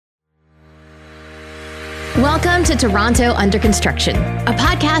Welcome to Toronto Under Construction, a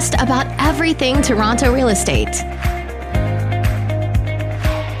podcast about everything Toronto real estate.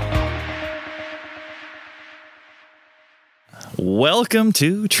 Welcome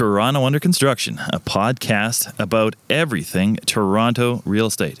to Toronto Under Construction, a podcast about everything Toronto real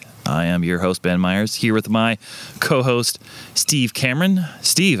estate. I am your host, Ben Myers, here with my co-host, Steve Cameron.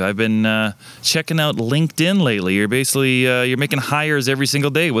 Steve, I've been checking out LinkedIn lately. You're basically you're making hires every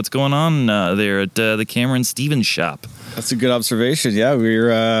single day. What's going on there at the Cameron Stevens shop? That's a good observation. Yeah,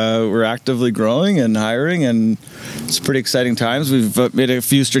 we're actively growing and hiring, and it's pretty exciting times. We've made a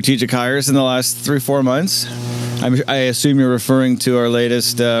few strategic hires in the last 3-4 months. I assume you're referring to our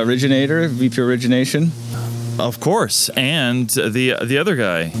latest originator, VP Origination. Of course, and the other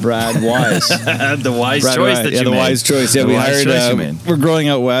guy, Brad Wise, the wise Brad choice Wise. that yeah, you the made. wise choice. Yeah, The we wise hired. choice you made. We're growing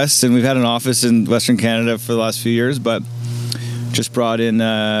out west, and we've had an office in Western Canada for the last few years, but just brought in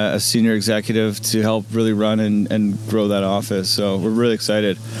a senior executive to help really run and grow that office. So we're really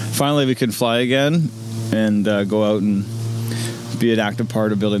excited. Finally, we can fly again and go out and be an active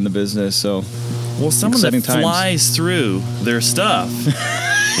part of building the business. So. Well, someone Exciting that times. flies through their stuff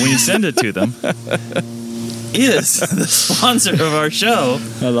when you send it to them is the sponsor of our show,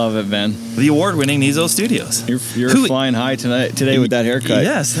 I love it, man. the award-winning Nizo Studios. You're Who- flying high today with that haircut.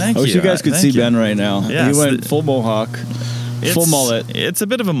 Yes, thank I wish you. you guys could Thank see you. Ben right now. Yes, He went full mohawk, full mullet. It's a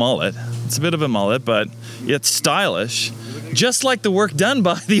bit of a mullet. It's a bit of a mullet, but it's stylish. Just like the work done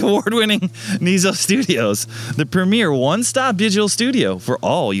by the award-winning Nizo Studios, the premier one-stop digital studio for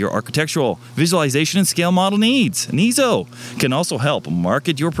all your architectural, visualization, and scale model needs. Nizo can also help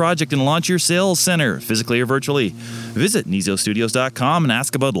market your project and launch your sales center, physically or virtually. Visit NizoStudios.com and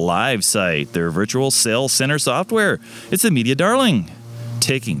ask about LiveSite, their virtual sales center software. It's the media darling,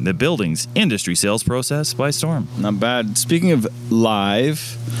 taking the building's industry sales process by storm. Not bad. Speaking of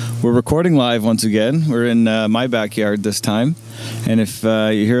live, we're recording live once again. We're in my backyard this time. And if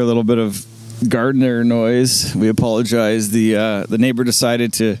you hear a little bit of gardener noise, we apologize. The neighbor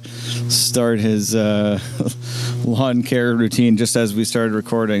decided to start his lawn care routine just as we started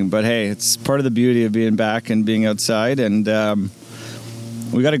recording. But hey, it's part of the beauty of being back and being outside. And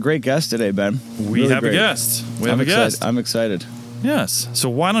we got a great guest today, Ben. We Really have great. a guest. We have I'm a excited. guest. I'm excited. Yes. So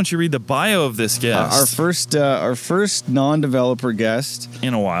why don't you read the bio of this guest? Our first non-developer guest.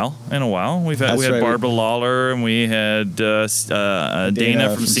 In a while. We've had That's right. Barbara Lawler, and we had Dana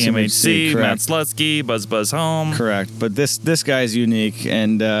from CMHC, Matt correct. Slutsky, Buzz Home. Correct, but this guy is unique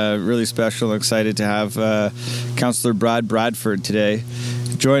and really special. Excited to have Councillor Brad Bradford today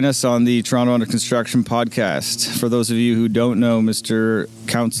join us on the Toronto Under Construction podcast. For those of you who don't know Mr.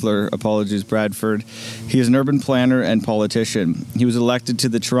 Councillor, Bradford, he is an urban planner and politician. He was elected to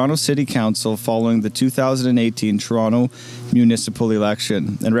the Toronto City Council following the 2018 Toronto municipal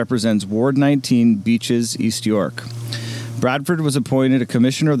election and represents Ward 19, Beaches, East York. Bradford was appointed a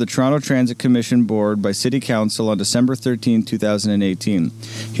commissioner of the Toronto Transit Commission Board by City Council on December 13, 2018.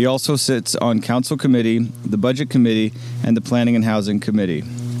 He also sits on Council Committee, the Budget Committee, and the Planning and Housing Committee.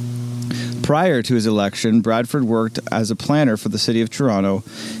 Prior to his election, Bradford worked as a planner for the City of Toronto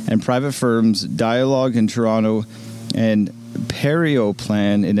and private firms Dialogue in Toronto and Perio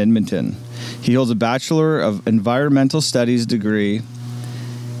Plan in Edmonton. He holds a Bachelor of Environmental Studies degree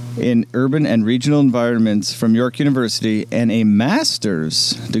in Urban and Regional Environments from York University and a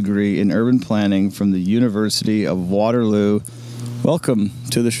Master's degree in Urban Planning from the University of Waterloo. Welcome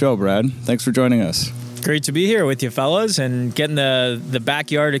to the show, Brad. Thanks for joining us. Great to be here with you fellas and getting the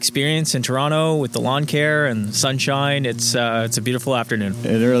backyard experience in Toronto with the lawn care and sunshine. It's a beautiful afternoon.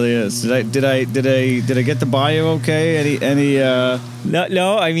 It really is. Did I get the bio okay? Any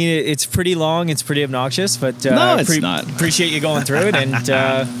No, I mean it's pretty long, it's pretty obnoxious, but No, it's not. Appreciate you going through it, and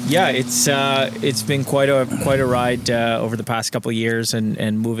yeah, it's been quite a ride over the past couple of years,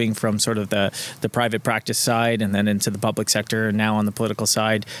 and moving from sort of the private practice side and then into the public sector, and now on the political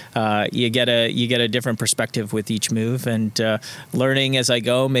side. You get a different perspective with each move, and learning as I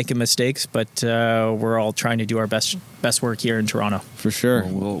go, making mistakes, but we're all trying to do our best work here in Toronto. For sure.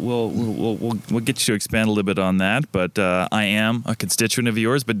 We'll get you to expand a little bit on that, but I am a constituent of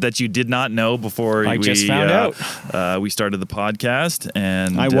yours, but that you did not know before I just found out. We started the podcast,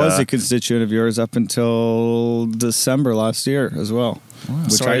 and I was a constituent of yours up until December last year as well. Wow.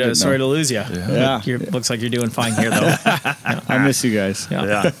 Sorry to lose you. Yeah. Looks like you're doing fine here, though. I miss you guys.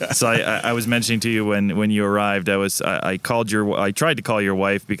 Yeah. So I was mentioning to you when you arrived, I tried to call your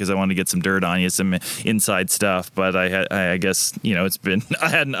wife because I wanted to get some dirt on you, some inside stuff, but I guess, it's been, I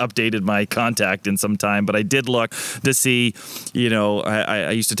hadn't updated my contact in some time, but I did look to see,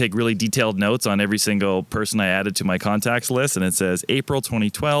 I used to take really detailed notes on every single person I added to my contacts list, and it says April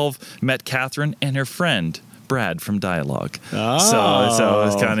 2012, met Catherine and her friend Brad from Dialogue. Oh. So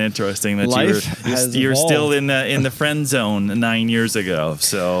it's kind of interesting that Life has you're still evolved. in the friend zone 9 years ago.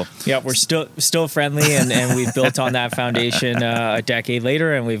 So Yeah, we're still friendly, and we've built on that foundation a decade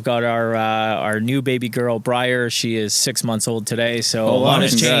later, and we've got our new baby girl, Briar. She is 6 months old today, so Oh, a lot wow,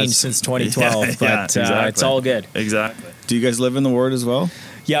 has congrats. changed since 2012, Yeah, but exactly. it's all good. Exactly. Do you guys live in the ward as well?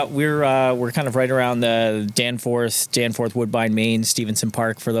 Yeah, we're kind of right around the Danforth, Woodbine, Maine, Stevenson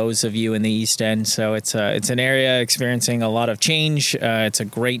Park for those of you in the East End. So it's an area experiencing a lot of change. It's a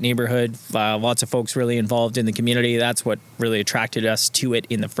great neighborhood. Lots of folks really involved in the community. That's what really attracted us to it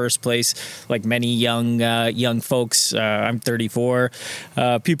in the first place. Like many young folks, I'm 34.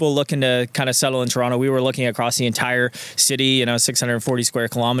 People looking to kind of settle in Toronto. We were looking across the entire city, 640 square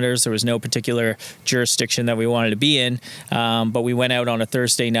kilometers. There was no particular jurisdiction that we wanted to be in, but we went out on a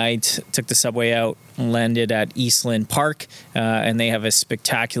Thursday night, took the subway out, landed at Eastland Park, and they have a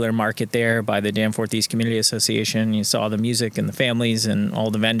spectacular market there by the Danforth East Community Association. You saw the music and the families and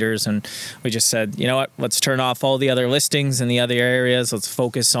all the vendors, and we just said, you know what, let's turn off all the other listings in the other areas. Let's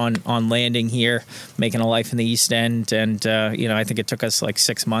focus on landing here, making a life in the East End. And I think it took us like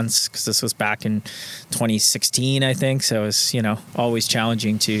 6 months because this was back in 2016, I think. So it was always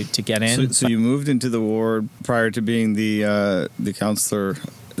challenging to get in. So you moved into the ward prior to being the counselor.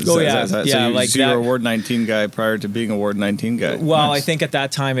 Oh, yeah. So Yeah, you, like so you were that- a Ward 19 guy prior to being a Ward 19 guy. Well, Nice. I think at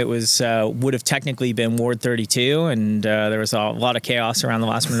that time it was would have technically been Ward 32, and there was a lot of chaos around the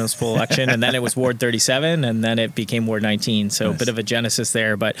last municipal election, and then it was Ward 37, and then it became Ward 19. So a bit of a genesis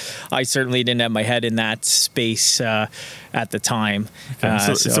there, but I certainly didn't have my head in that space at the time.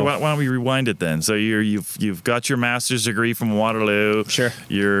 So why don't we rewind it then? So you've got your master's degree from Waterloo. Sure.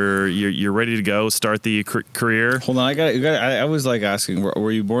 You're ready to go start the career. Hold on, I was like asking,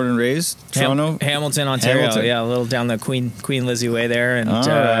 were you born and raised Toronto? Hamilton, Ontario. Hamilton. Yeah, a little down the Queen Lizzie way there, and All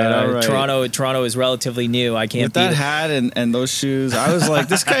right. Toronto is relatively new. I can't With that beat it. hat and those shoes, I was like,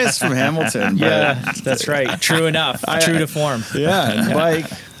 this guy's from Hamilton. but- Yeah, that's right. True enough. True to form. Yeah, bike.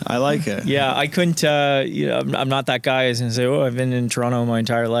 I like it. Yeah, I couldn't. I'm not that guy who's gonna say, "Oh, I've been in Toronto my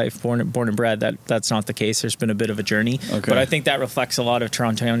entire life, born and bred." That's not the case. There's been a bit of a journey, Okay. but I think that reflects a lot of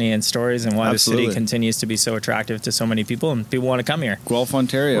Torontonian stories and why the Absolutely. city continues to be so attractive to so many people, and people want to come here. Guelph,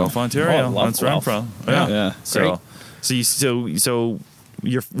 Ontario. Guelph, Ontario. Oh, love That's where I'm Guelph. from. Yeah. So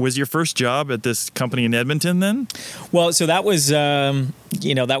was your first job at this company in Edmonton then? Well, so that was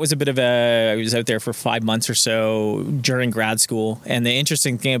that was a bit of I was out there for 5 months or so during grad school. And the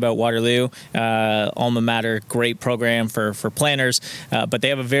interesting thing about Waterloo, alma mater, great program for planners, but they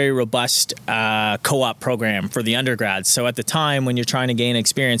have a very robust co-op program for the undergrads. So at the time when you're trying to gain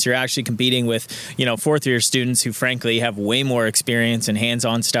experience, you're actually competing with, fourth year students who frankly have way more experience and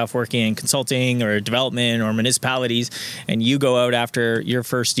hands-on stuff working in consulting or development or municipalities. And you go out after your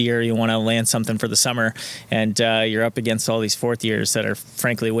first year, you want to land something for the summer, and you're up against all these fourth years that are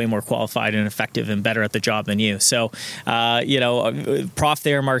frankly way more qualified and effective and better at the job than you. So, prof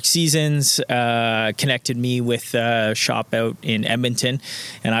there, Mark Seasons, connected me with a shop out in Edmonton,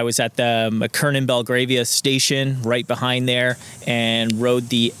 and I was at the McKernan Belgravia station right behind there and rode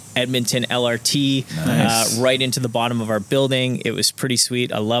the Edmonton LRT Nice. right into the bottom of our building. It was pretty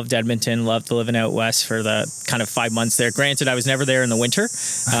sweet. I loved Edmonton, loved living out west for the kind of 5 months there. Granted, I was never there in the winter,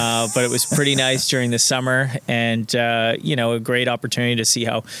 but it was pretty nice during the summer, and a great opportunity to see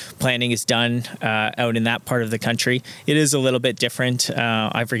how planning is done out in that part of the country. It is a little bit different.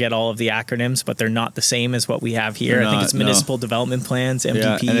 I forget all of the acronyms, but they're not the same as what we have here. They're I think not, it's municipal development plans,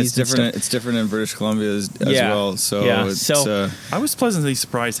 MDPs. Yeah, and it's different. stuff. It's different in British Columbia as Yeah. well. So Yeah. it's So- I was pleasantly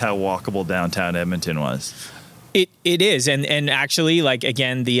surprised how walkable downtown Edmonton was. It is, and actually, like,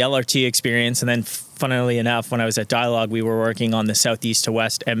 again, the LRT experience, and then funnily enough, when I was at Dialogue, we were working on the southeast to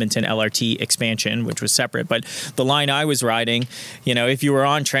west Edmonton LRT expansion, which was separate. But the line I was riding, if you were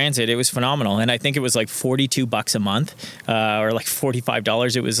on transit, it was phenomenal. And I think it was like $42 a month, or like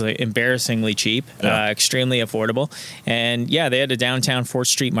 $45. It was like embarrassingly cheap, extremely affordable. And yeah, they had a downtown 4th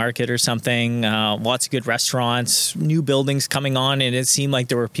Street market or something, lots of good restaurants, new buildings coming on. And it seemed like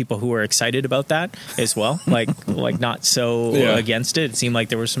there were people who were excited about that as well, like not so against it. It seemed like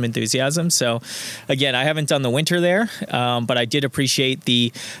there was some enthusiasm. So again, I haven't done the winter there, but I did appreciate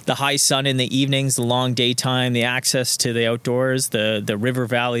the high sun in the evenings, the long daytime, the access to the outdoors, the river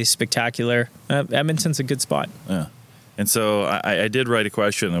valley, spectacular. Edmonton's a good spot. Yeah. And so I did write a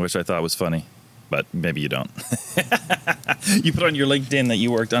question which I thought was funny. but maybe you don't. You put on your LinkedIn that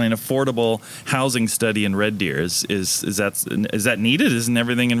you worked on an affordable housing study in Red Deer. Is that needed? Isn't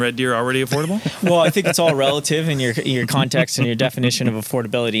everything in Red Deer already affordable? Well, I think it's all relative in your context and your definition of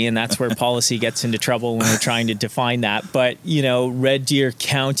affordability, and that's where policy gets into trouble when we're trying to define that. But, Red Deer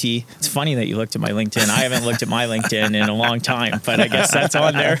County, it's funny that you looked at my LinkedIn. I haven't looked at my LinkedIn in a long time, but I guess that's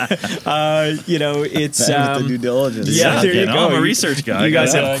on there. It's... the due diligence. Yeah, there you go. I'm a research guy. You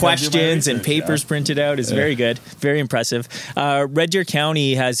guys have questions and papers printed out. It's very good. Very impressive. Red Deer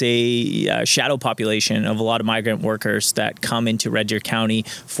County has a shadow population of a lot of migrant workers that come into Red Deer County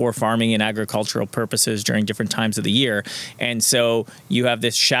for farming and agricultural purposes during different times of the year. And so you have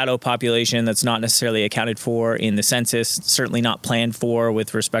this shadow population that's not necessarily accounted for in the census, certainly not planned for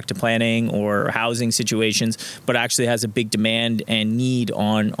with respect to planning or housing situations, but actually has a big demand and need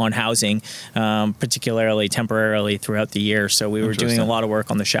on housing, particularly temporarily throughout the year. So we were doing a lot of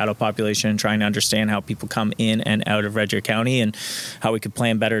work on the shadow population, trying to understand how people come in and out of Red Deer County and how we could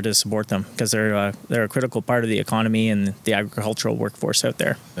plan better to support them, because they're a critical part of the economy and the agricultural workforce out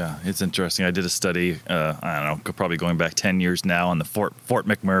there. Yeah, it's interesting. I did a study, I don't know, probably going back 10 years now on the Fort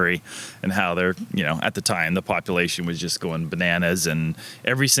McMurray, and how they're, at the time, the population was just going bananas, and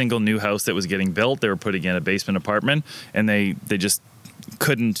every single new house that was getting built, they were putting in a basement apartment, and they just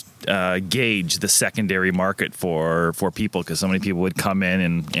couldn't gauge the secondary market for people, because so many people would come in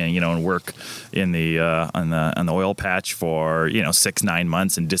and work in the on the oil patch for 6-9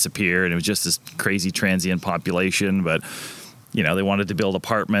 months and disappear, and it was just this crazy transient population. But they wanted to build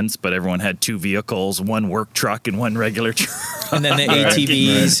apartments, but everyone had 2 vehicles, 1 work truck and 1 regular truck. And then the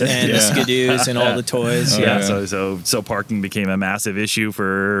ATVs and the Skidoos and all the toys. So parking became a massive issue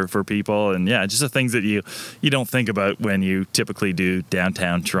for people. And just the things that you don't think about when you typically do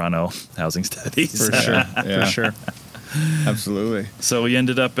downtown Toronto housing studies. For sure. For sure. Absolutely. So we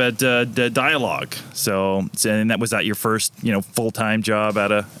ended up at Dialogue. And that was that your first, full-time job at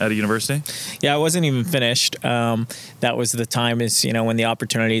a university? Yeah, I wasn't even finished. That was the time when the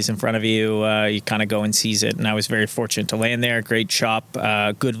opportunity is in front of you, you kind of go and seize it. And I was very fortunate to land there. Great shop,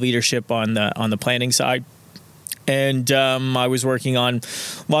 good leadership on the planning side. And I was working on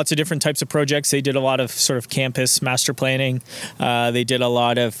lots of different types of projects. They did a lot of sort of campus master planning. They did a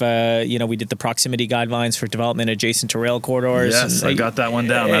lot of, we did the proximity guidelines for development adjacent to rail corridors. Yes, I got that one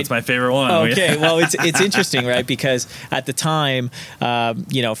down. That's my favorite one. Okay, well, it's interesting, right? Because at the time,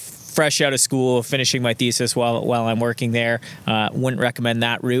 fresh out of school, finishing my thesis while I'm working there. Wouldn't recommend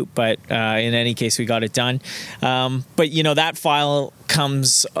that route, but in any case, we got it done. But that file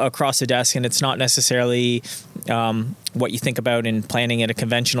comes across the desk, and it's not necessarily what you think about in planning in a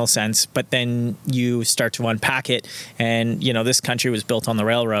conventional sense, but then you start to unpack it, and this country was built on the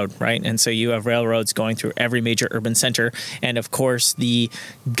railroad, right? And so you have railroads going through every major urban center, and of course the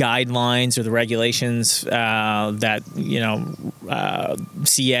guidelines or the regulations that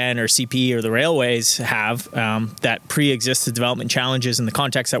CN or CP or the railways have that pre-exist the development challenges in the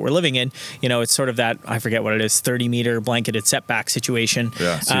context that we're living in. It's sort of that, I forget what it is, 30-meter blanketed setback situation.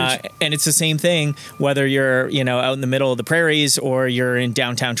 Yeah, and it's the same thing whether you're out in the middle of the prairies or you're in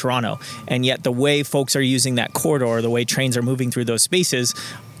downtown Toronto. And yet the way folks are using that corridor, the way trains are moving through those spaces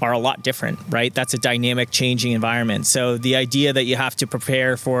are a lot different, right? That's a dynamic, changing environment. So the idea that you have to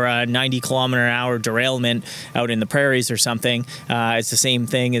prepare for a 90-kilometer-an-hour derailment out in the prairies or something is the same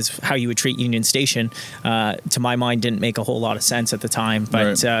thing as how you would treat Union Station. To my mind, didn't make a whole lot of sense at the time.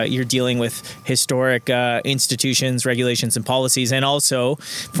 But you're dealing with historic institutions, regulations, and policies, and also,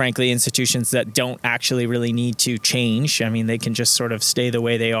 frankly, institutions that don't actually really need to change. I mean, they can just sort of stay the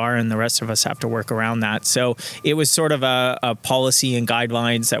way they are, and the rest of us have to work around that. So it was sort of a policy and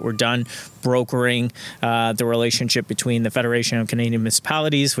guidelines that were done brokering the relationship between the Federation of Canadian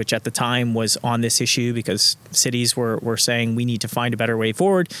Municipalities, which at the time was on this issue because cities were saying we need to find a better way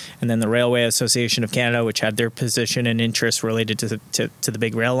forward, and then the Railway Association of Canada, which had their position and interests related to the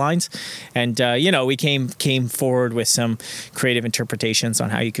big rail lines. And we came forward with some creative interpretations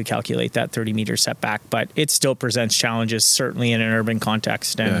on how you could calculate that 30-meter setback, but it still presents challenges, certainly in an urban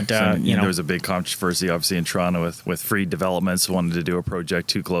context. And there was a big controversy, obviously, in Toronto with Free Developments wanted to do a project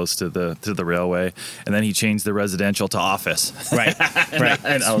too close to the railway, and then he changed the residential to office. Right.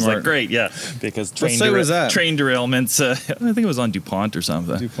 And I was like, great, yeah, because train derailments. I think it was on DuPont or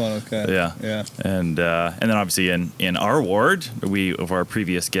something. DuPont, okay. Yeah. And then obviously in our ward, of our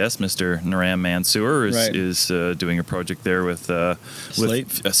previous guest, Mr. Naram Mansour, is doing a project there with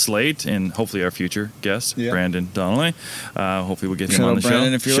Slate, and hopefully our future guest, Brandon Donnelly. Hopefully we'll get him on the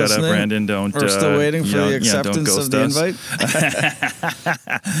Brandon, show. if you're listening. Out, Brandon. We're still waiting for the acceptance of the invite.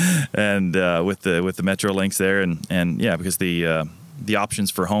 And with the Metro links there, and because the the options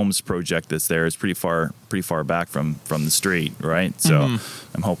for homes project that's there is pretty far back from the street, right? So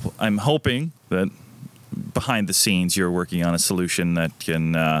I'm hoping that behind the scenes you're working on a solution that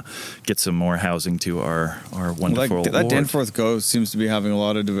can get some more housing to our wonderful that Danforth Go seems to be having a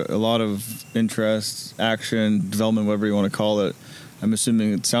lot of interest, action, development, whatever you want to call it. I'm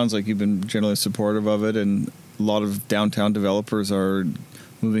assuming it sounds like you've been generally supportive of it, and a lot of downtown developers are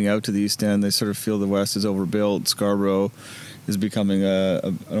moving out to the East End. They sort of feel the West is overbuilt. Scarborough is becoming I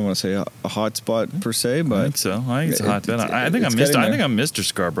don't want to say a hot spot per se, but I think so. I think it's a hot spot. I think I'm Mr.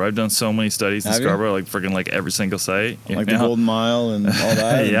 Scarborough. I've done so many studies in Scarborough, like every single site. Like the Golden Mile and all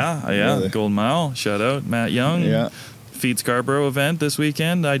that. yeah, the Golden Mile. Shout out Matt Young. Yeah. Feed Scarborough event this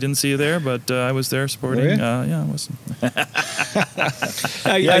weekend. I didn't see you there, but I was there supporting. I was.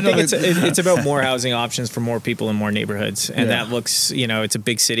 I think it's about more housing options for more people in more neighborhoods, and that looks, it's a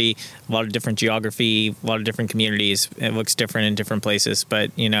big city, a lot of different geography, a lot of different communities. It looks different in different places, but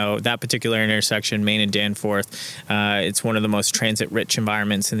that particular intersection, Main and Danforth, it's one of the most transit-rich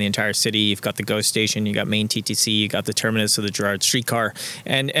environments in the entire city. You've got the GO station, you got Main TTC, you got the terminus of the Gerrard streetcar,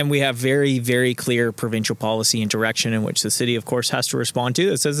 and we have very, very clear provincial policy and direction in which the city, of course, has to respond to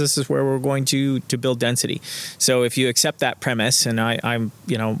that says this is where we're going to build density. So if you accept that premise, and I'm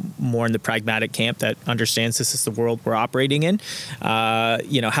more in the pragmatic camp that understands this is the world we're operating in,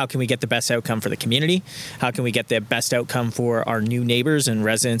 how can we get the best outcome for the community? How can we get the best outcome for our new neighbors and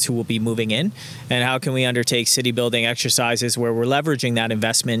residents who will be moving in? And how can we undertake city building exercises where we're leveraging that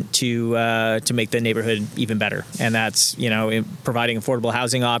investment to make the neighborhood even better? And that's providing affordable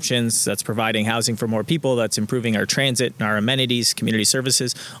housing options, that's providing housing for more people, that's improving our transit and our amenities, community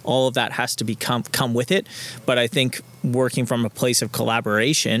services. All of that has to come with it. But I think working from a place of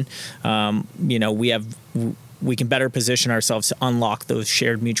collaboration, we can better position ourselves to unlock those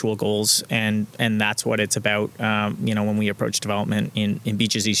shared mutual goals, and that's what it's about. When we approach development in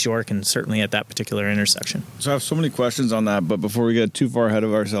Beaches East York, and certainly at that particular intersection. So I have so many questions on that, but before we get too far ahead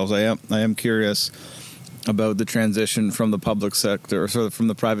of ourselves, I am curious about the transition from the public sector, or sort of from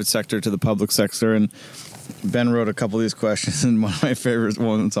the private sector to the public sector. And Ben wrote a couple of these questions, and one of my favorite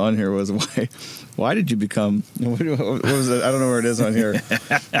ones on here was why did you become? What was it? I don't know where it is on here.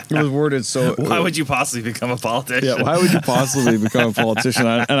 It was worded so. Why would you possibly become a politician? Yeah, why would you possibly become a politician?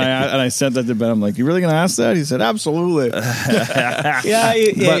 And I sent that to Ben. I'm like, you really gonna ask that? He said, absolutely.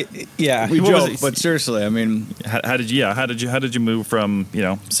 Yeah. We joke, but seriously, I mean, how did you move from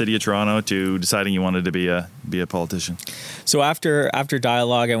City of Toronto to deciding you wanted to be a politician? So after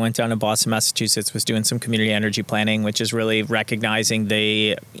Dialogue, I went down to Boston, Massachusetts, was doing some community energy planning, which is really recognizing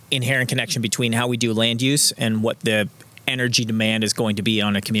the inherent connection between how we do land use and what the energy demand is going to be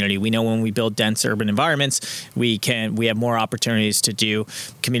on a community. We know when we build dense urban environments, we have more opportunities to do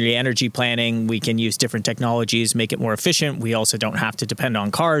community energy planning. We can use different technologies, make it more efficient. We also don't have to depend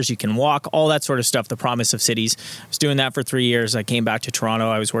on cars. You can walk, all that sort of stuff, the promise of cities. I was doing that for 3 years. I came back to Toronto.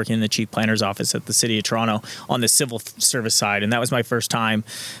 I was working in the chief planner's office at the City of Toronto on the civil service side, and that was my first time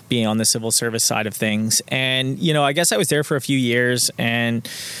being on the civil service side of things. And, I guess I was there for a few years, and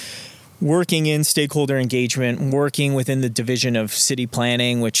working in stakeholder engagement, working within the division of city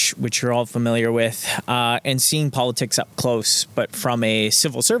planning, which you're all familiar with, and seeing politics up close, but from a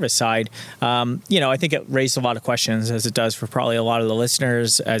civil service side, I think it raised a lot of questions, as it does for probably a lot of the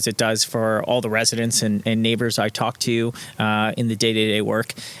listeners, as it does for all the residents and neighbors I talk to in the day-to-day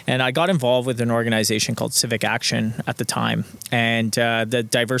work. And I got involved with an organization called Civic Action at the time, and the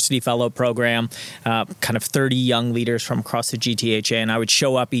Diversity Fellow Program, kind of 30 young leaders from across the GTHA, and I would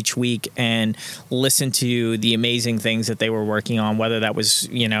show up each week and listen to the amazing things that they were working on, whether that was,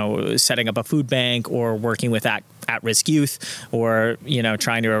 setting up a food bank or working with at-risk youth, or,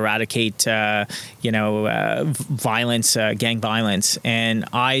 trying to eradicate, violence, gang violence. And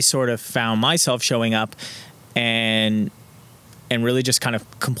I sort of found myself showing up and really just kind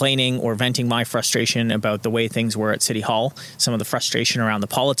of complaining or venting my frustration about the way things were at City Hall, some of the frustration around the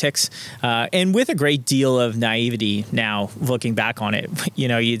politics, and with a great deal of naivety now, looking back on it.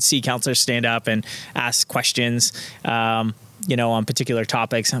 You'd see councillors stand up and ask questions, on particular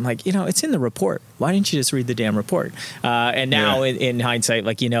topics. I'm like, it's in the report. Why didn't you just read the damn report? And now in hindsight,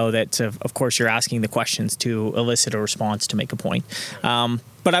 that, of course, you're asking the questions to elicit a response to make a point.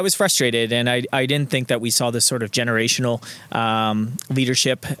 But I was frustrated, and I didn't think that we saw this sort of generational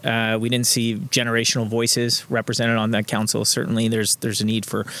leadership. We didn't see generational voices represented on that council. Certainly, there's a need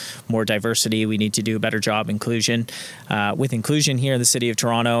for more diversity. We need to do a better job with inclusion here in the City of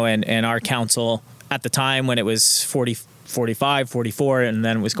Toronto, and our council at the time when it was 45, 44, and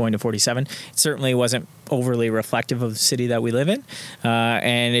then it was going to 47. It certainly wasn't overly reflective of the city that we live in.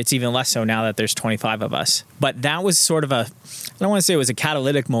 And it's even less so now that there's 25 of us. But that was sort of I don't want to say it was a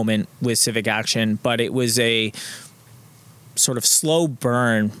catalytic moment with Civic Action, but it was a sort of slow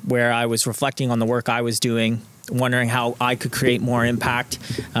burn where I was reflecting on the work I was doing, wondering how I could create more impact.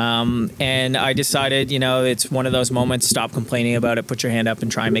 And I decided, it's one of those moments, stop complaining about it, put your hand up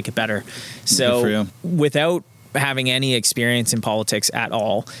and try and make it better. So without having any experience in politics at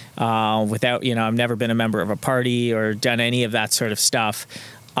all, without, I've never been a member of a party or done any of that sort of stuff,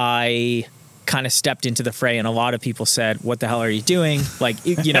 I kind of stepped into the fray, and a lot of people said, what the hell are you doing? Like,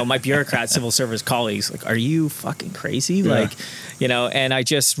 my bureaucrat civil service colleagues, like, are you fucking crazy? Yeah. Like, and I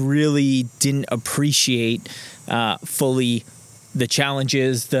just really didn't appreciate fully the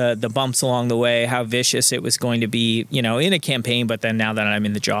challenges, the bumps along the way, how vicious it was going to be, in a campaign, but then now that I'm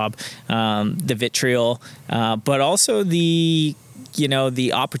in the job, the vitriol, but also the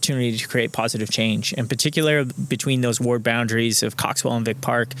opportunity to create positive change, in particular between those ward boundaries of Coxwell and Vic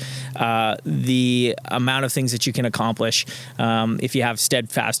Park, the amount of things that you can accomplish. If you have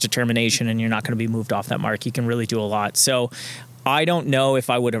steadfast determination and you're not going to be moved off that mark, you can really do a lot. So I don't know if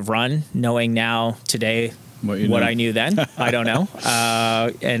I would have run knowing now today what I knew then. I don't know.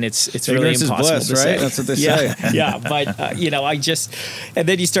 And it's really impossible bliss, to right? say. That's what they say. Yeah. But, and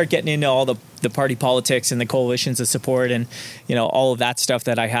then you start getting into all the party politics and the coalitions of support and, all of that stuff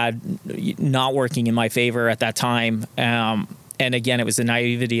that I had not working in my favor at that time. And again, it was the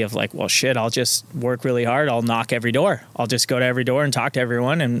naivety of like, well, shit, I'll just work really hard. I'll knock every door. I'll just go to every door and talk to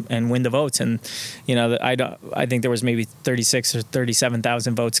everyone and win the votes. And, I think there was maybe 36 or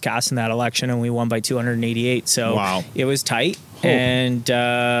 37,000 votes cast in that election, and we won by 288. So wow. It was tight. Oh. And,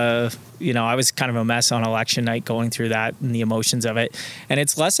 I was kind of a mess on election night going through that and the emotions of it. And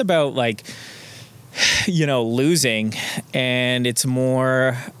it's less about like, losing, and it's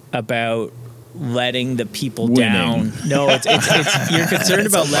more about letting the people down. No, it's you're concerned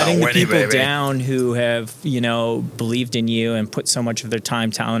about letting the people down who have, believed in you and put so much of their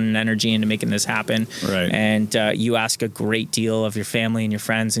time, talent, and energy into making this happen. Right. And you ask a great deal of your family and your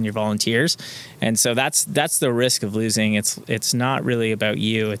friends and your volunteers. And so that's the risk of losing. It's not really about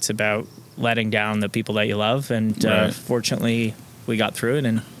you. It's about letting down the people that you love. And fortunately, we got through it,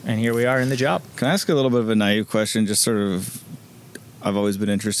 and here we are in the job. Can I ask a little bit of a naive question? Just sort of, I've always been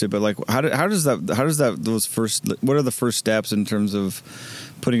interested, but like, how does those first, what are the first steps in terms of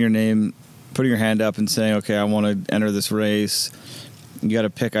putting your hand up and saying, okay, I want to enter this race? You got to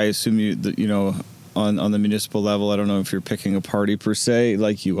pick, I assume on the municipal level, I don't know if you're picking a party per se,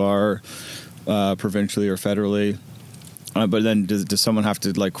 like you are provincially or federally, but then does someone have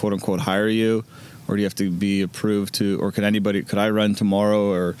to like quote unquote hire you? Or do you have to be approved to, or could I run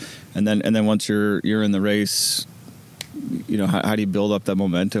tomorrow, and then once you're in the race, how do you build up that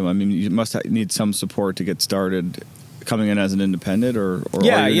momentum? I mean, you must need some support to get started coming in as an independent, or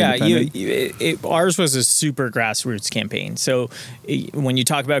ours was a super grassroots campaign. So when you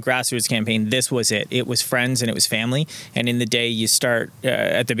talk about grassroots campaign, this was it. It was friends and it was family. And in the day, you start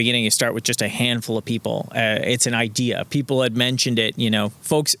at the beginning. You start with just a handful of people. It's an idea. People had mentioned it.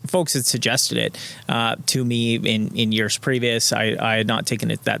 Folks had suggested it to me in years previous. I had not taken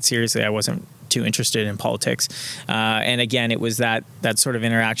it that seriously. I wasn't too interested in politics. And again, it was that sort of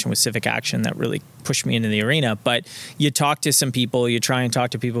interaction with Civic Action that really pushed me into the arena. But you talk to some people, you try and talk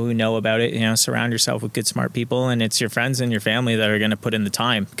to people who know about it, surround yourself with good, smart people, and it's your friends and your family that are going to put in the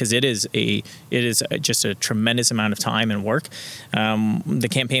time, because it is just a tremendous amount of time and work. The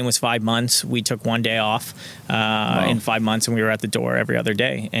campaign was 5 months. We took one day off in 5 months, and we were at the door every other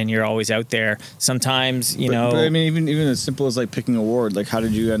day, and you're always out there. Sometimes, But I mean, even as simple as like picking a ward, like how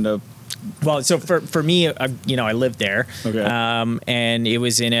did you end up? Well, so for me, I lived there, okay. And it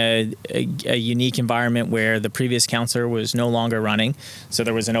was in a unique environment where the previous councillor was no longer running, so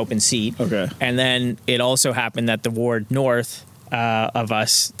there was an open seat. Okay. And then it also happened that the ward north of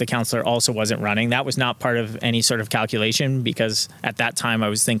us, the councillor also wasn't running. That was not part of any sort of calculation, because at that time I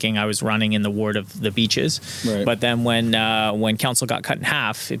was thinking I was running in the ward of the Beaches. Right. But then when council got cut in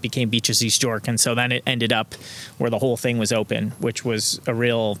half, it became Beaches East York, and so then it ended up where the whole thing was open, which was a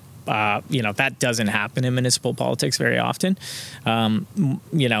real. That doesn't happen in municipal politics very often.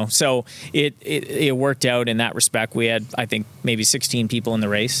 So it worked out in that respect. We had, I think, maybe 16 people in the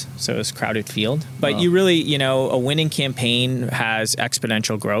race, so it was a crowded field. But you really, a winning campaign has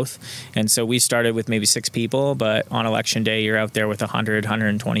exponential growth. And so we started with maybe 6 people, but on election day, you're out there with 100,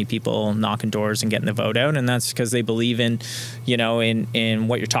 120 people knocking doors and getting the vote out. And that's because they believe in, in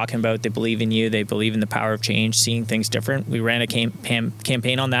what you're talking about. They believe in you. They believe in the power of change, seeing things different. We ran a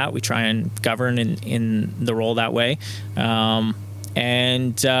campaign on that We try and govern in the role that way.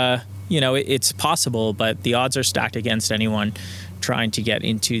 It's possible, but the odds are stacked against anyone trying to get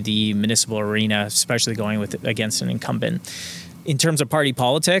into the municipal arena, especially going against an incumbent. In terms of party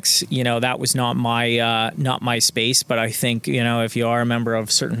politics, that was not my space. But I think, if you are a member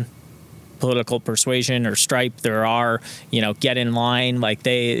of certain political persuasion or stripe, there are, get in line, like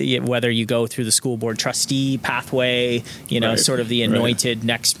whether you go through the school board trustee pathway, sort of the anointed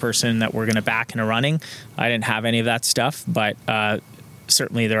next person that we're going to back in a running. I didn't have any of that stuff, but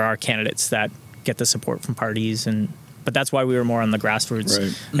certainly there are candidates that get the support from parties, but that's why we were more on the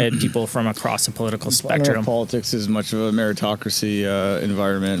grassroots. Had people from across the political spectrum. Politics is much of a meritocracy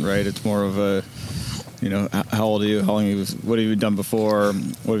environment, right? It's more of a, how old are you? How long what have you done before?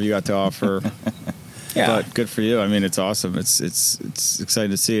 What have you got to offer? Yeah. But good for you. I mean, it's awesome. It's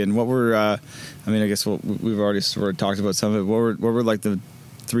exciting to see. And what were, I guess we've already sort of talked about some of it. What were like the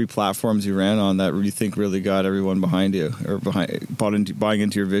 3 platforms you ran on that you think really got everyone behind you or buying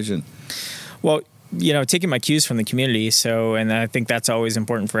into your vision? Well, taking my cues from the community. And I think that's always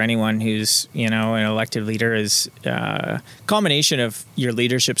important for anyone who's, an elected leader is a combination of your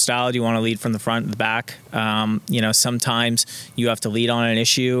leadership style. Do you want to lead from the front and the back? Sometimes you have to lead on an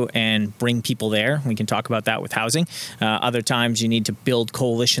issue and bring people there. We can talk about that with housing. Other times you need to build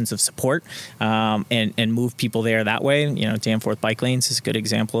coalitions of support and move people there that way. Danforth bike lanes is a good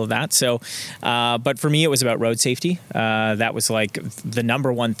example of that. So, but for me, it was about road safety. That was like the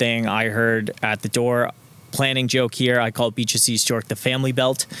number one thing I heard at the door. Planning joke here, I call Beaches East York the family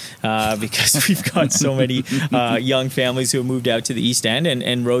belt because we've got so many young families who have moved out to the East End,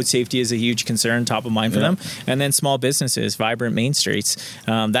 and road safety is a huge concern, top of mind for them. And then small businesses, vibrant main streets.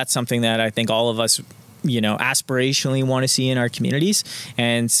 That's something that I think all of us aspirationally want to see in our communities.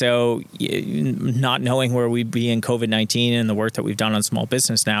 And so not knowing where we'd be in COVID-19 and the work that we've done on small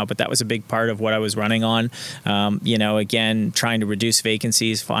business now, but that was a big part of what I was running on. Again, trying to reduce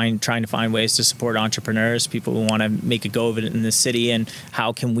vacancies, trying to find ways to support entrepreneurs, people who want to make a go of it in the city, and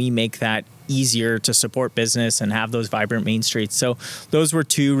how can we make that easier to support business and have those vibrant main streets. So those were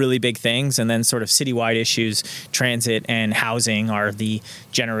 2 really big things. And then sort of citywide issues, transit and housing are the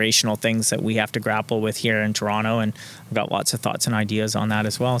generational things that we have to grapple with here in Toronto. And I've got lots of thoughts and ideas on that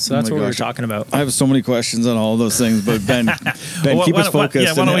as well. So that's what we were talking about. I have so many questions on all those things, but Ben, keep us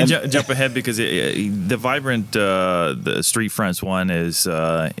focused. Why don't we jump ahead, because the vibrant the street fronts one is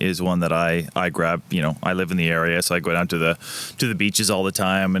one that I grab. I live in the area, so I go down to the beaches all the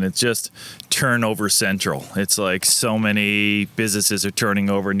time, and it's just turnover central. It's like so many businesses are turning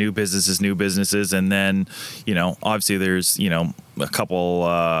over, new businesses, and then obviously there's a couple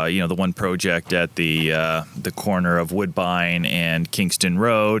the one project at the corner of Woodbine and Kingston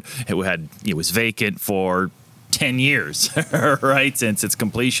Road. It was vacant for 10 years, right, since its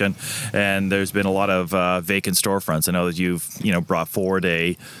completion, and there's been a lot of vacant storefronts. I know that you've brought forward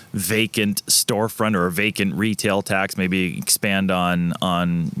a vacant storefront or a vacant retail tax. Maybe expand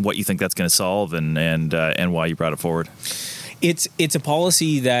on what you think that's going to solve and why you brought it forward. It's a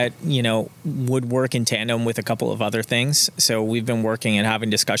policy that, would work in tandem with a couple of other things. So we've been working and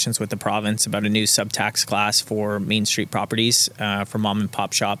having discussions with the province about a new subtax class for Main Street properties for mom and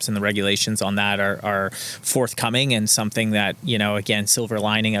pop shops, and the regulations on that are forthcoming, and something that, again, silver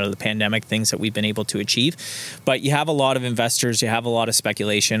lining out of the pandemic, things that we've been able to achieve. But you have a lot of investors, you have a lot of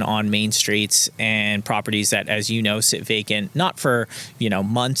speculation on main streets and properties that, as sit vacant, not for,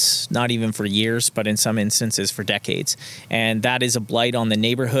 months, not even for years, but in some instances for decades. And that is a blight on the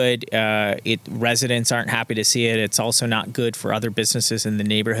neighborhood. Residents aren't happy to see it. It's also not good for other businesses in the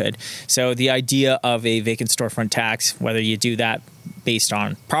neighborhood. So the idea of a vacant storefront tax, whether you do that based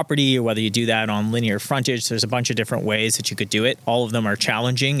on property or whether you do that on linear frontage, there's a bunch of different ways that you could do it. All of them are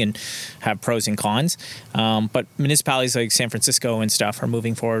challenging and have pros and cons. But municipalities like San Francisco and stuff are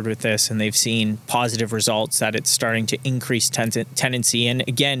moving forward with this, and they've seen positive results, that it's starting to increase tenancy. And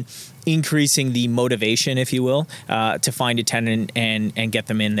again, increasing the motivation, if you will, to find a tenant and get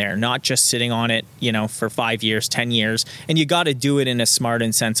them in there, not just sitting on it, for 5 years, 10 years. And you got to do it in a smart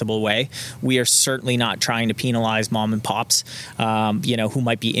and sensible way. We are certainly not trying to penalize mom and pops, who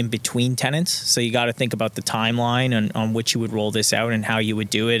might be in between tenants. So you got to think about the timeline on which you would roll this out and how you would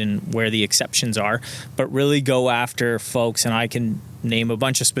do it and where the exceptions are, but really go after folks. And I can name a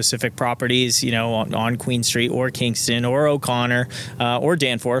bunch of specific properties, on Queen Street or Kingston or O'Connor or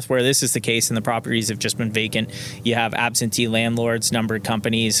Danforth, where this is the case and the properties have just been vacant. You have absentee landlords, numbered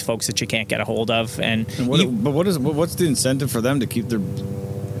companies, folks that you can't get a hold of. What's the incentive for them to keep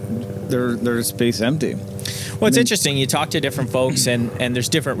their space empty? Well, it's interesting. You talk to different folks, and there's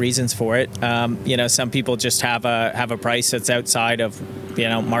different reasons for it. Some people just have a price that's outside of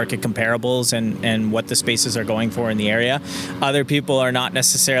market comparables and what the spaces are going for in the area. Other people are not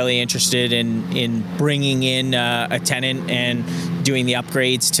necessarily interested in bringing in a tenant and doing the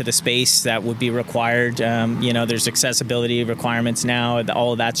upgrades to the space that would be required. There's accessibility requirements now.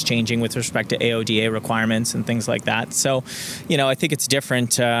 All of that's changing with respect to AODA requirements and things like that. So, I think it's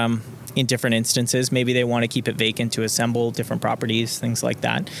different in different instances. Maybe they want to keep it vacant to assemble different properties, things like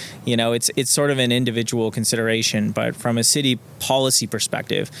that. It's sort of an individual consideration. But from a city policy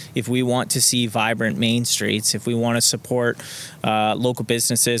perspective, if we want to see vibrant main streets, if we want to support local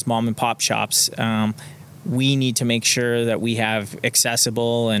businesses, mom and pop shops, we need to make sure that we have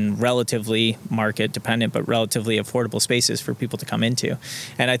accessible and relatively market dependent, but relatively affordable spaces for people to come into.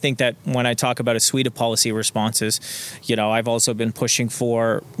 And I think that when I talk about a suite of policy responses, I've also been pushing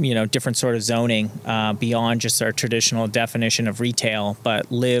for, different sort of zoning beyond just our traditional definition of retail,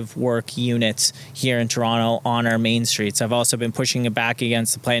 but live, work units here in Toronto on our main streets. I've also been pushing it back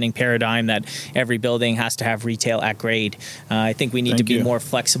against the planning paradigm that every building has to have retail at grade. I think we need to be more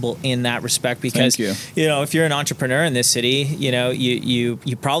flexible in that respect because, if you're an entrepreneur in this city,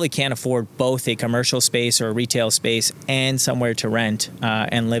 you probably can't afford both a commercial space or a retail space and somewhere to rent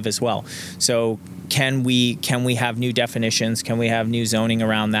and live as well. So can we have new definitions? Can we have new zoning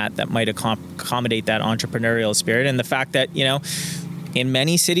around that might accommodate that entrepreneurial spirit? And the fact that, in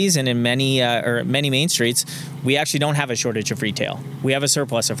many cities and in many main streets, we actually don't have a shortage of retail. We have a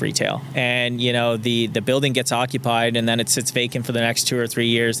surplus of retail. And, the building gets occupied and then it sits vacant for the next 2 or 3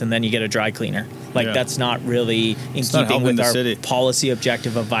 years and then you get a dry cleaner. That's not really in keeping with our policy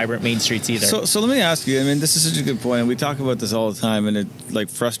objective of vibrant main streets either. So let me ask you, this is such a good point. And we talk about this all the time and it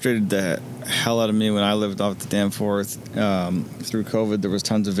frustrated the hell out of me when I lived off the Danforth. Through COVID, there was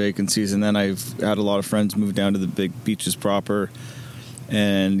tons of vacancies. And then I've had a lot of friends move down to the big beaches proper.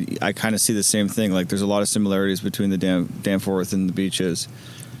 And I kind of see the same thing. Like, there's a lot of similarities between the Danforth and the beaches.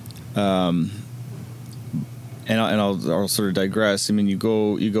 And I'll sort of digress. You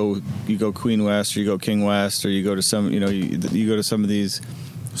go Queen West, or you go King West, or you go to some, you go to some of these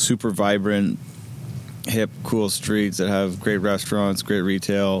super vibrant, hip, cool streets that have great restaurants, great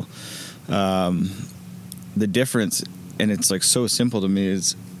retail. The difference, and it's like so simple to me,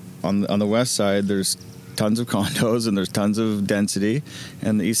 is on the west side there's tons of condos and there's tons of density,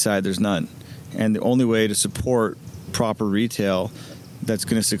 and the east side there's none. And the only way to support proper retail that's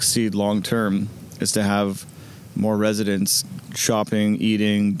going to succeed long term is to have more residents shopping,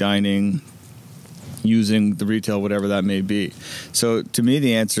 eating, dining, using the retail, whatever that may be. So to me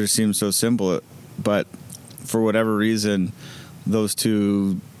the answer seems so simple, but for whatever reason those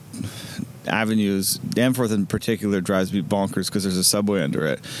two avenues, Danforth in particular, drives me bonkers because there's a subway under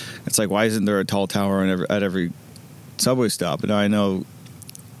it. It's like, why isn't there a tall tower at every subway stop? And I know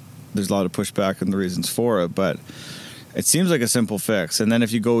there's a lot of pushback and the reasons for it, but it seems like a simple fix. And then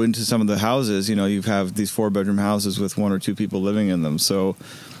if you go into some of the houses, you have these 4-bedroom houses with 1 or 2 people living in them. So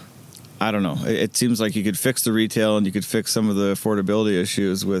I don't know. It seems like you could fix the retail and you could fix some of the affordability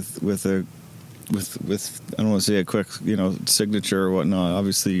issues with I don't want to say a quick, signature or whatnot.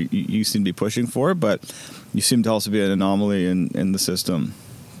 Obviously, you seem to be pushing for it, but you seem to also be an anomaly in the system.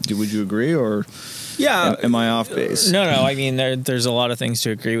 Would you agree, or am I off base? No. There's a lot of things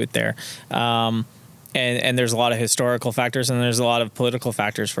to agree with there. And there's a lot of historical factors and there's a lot of political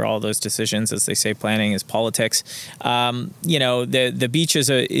factors for all those decisions. As they say, planning is politics. The beach is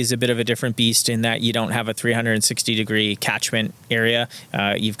a bit of a different beast in that you don't have a 360-degree catchment area.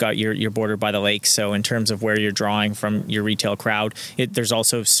 You've got your border by the lake. So in terms of where you're drawing from your retail crowd, there's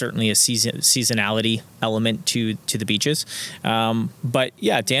also certainly a seasonality element to the beaches. But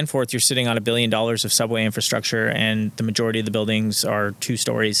yeah, Danforth, you're sitting on $1 billion of subway infrastructure and the majority of the buildings are 2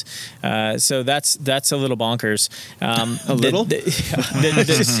 stories. So that's a little bonkers. A little?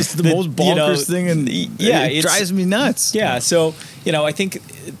 It's just the most bonkers thing, and it drives me nuts. Yeah, so, I think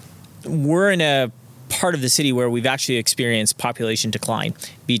we're in a part of the city where we've actually experienced population decline,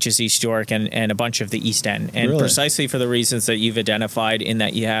 Beaches, East York, and a bunch of the East End. And precisely for the reasons that you've identified, in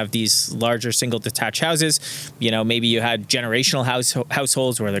that you have these larger single detached houses. Maybe you had generational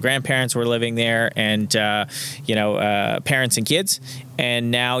households where the grandparents were living there and, parents and kids.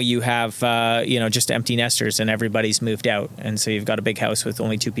 And now you have, just empty nesters and everybody's moved out. And so you've got a big house with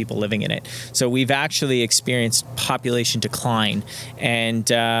only 2 people living in it. So we've actually experienced population decline. And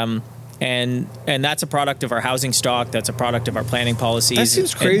that's a product of our housing stock. That's a product of our planning policies. That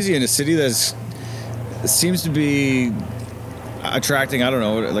seems crazy in a city that seems to be attracting, I don't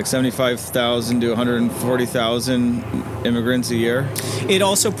know, like 75,000 to 140,000 immigrants a year. It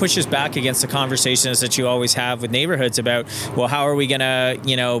also pushes back against the conversations that you always have with neighborhoods about, well, how are we going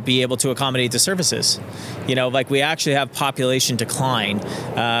to, be able to accommodate the services? Like we actually have population decline.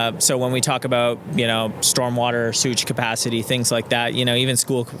 So when we talk about, stormwater, sewage capacity, things like that, even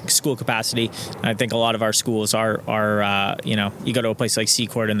school capacity, I think a lot of our schools are you go to a place like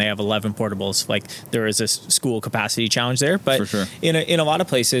Seacourt and they have 11 portables. Like there is a school capacity challenge there, but For sure. in a lot of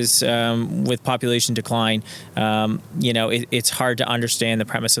places with population decline, it's hard to understand the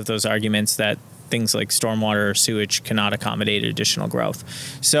premise of those arguments that things like stormwater or sewage cannot accommodate additional growth.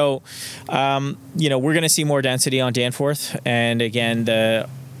 So, we're going to see more density on Danforth, and again, the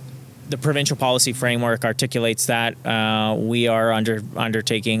provincial policy framework articulates that. We are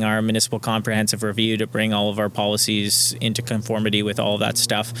undertaking our municipal comprehensive review to bring all of our policies into conformity with all of that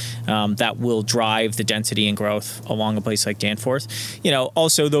stuff. That will drive the density and growth along a place like Danforth.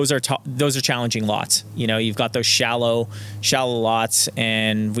 Also those are challenging lots. You've got those shallow lots,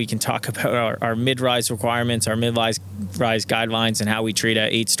 and we can talk about our mid-rise requirements, our mid-rise guidelines, and how we treat a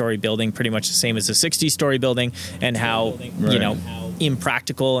 8-story building pretty much the same as a 60-story building, and how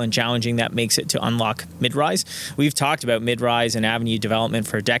impractical and challenging that makes it to unlock mid-rise. We've talked about mid-rise and avenue development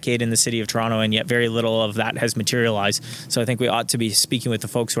for a decade in the city of Toronto, and yet very little of that has materialized. So I think we ought to be speaking with the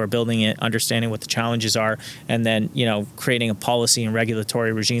folks who are building it, understanding what the challenges are, and then creating a policy and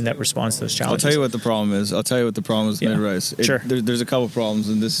regulatory regime that responds to those challenges. I'll tell you what the problem is. with mid-rise. Sure. There's a couple problems,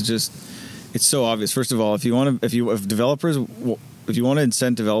 and this is just, it's so obvious. First of all, if you want to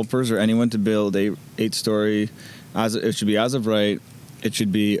incent developers or anyone to build a 8-story, it should be as of right. It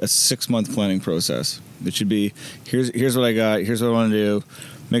should be a 6-month planning process. It should be, here's what I got, here's what I want to do,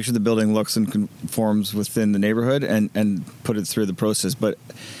 make sure the building looks and conforms within the neighborhood, and put it through the process. But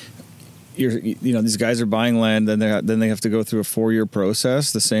these guys are buying land, then they have to go through a 4-year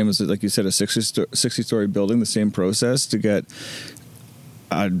process, the same as, like you said, a 60-story building, the same process to get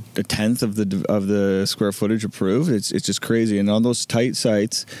a tenth of the square footage approved. It's just crazy. And on those tight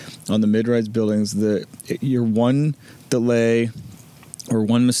sites, on the mid-rise buildings, your one delay or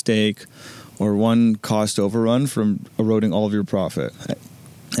one mistake or one cost overrun from eroding all of your profit.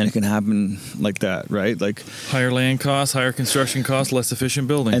 And it can happen like that, right? Like higher land costs, higher construction costs, less efficient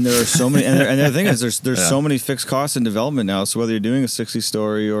building. And there are so many. And the thing is, there's so many fixed costs in development now. So whether you're doing a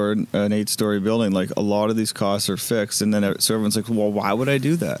 60-story or an 8-story building, like a lot of these costs are fixed. And then so everyone's like, well, why would I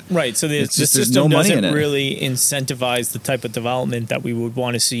do that? Right. So the system doesn't really incentivize the type of development that we would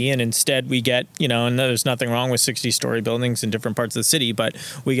want to see, and instead we get, and there's nothing wrong with 60-story buildings in different parts of the city, but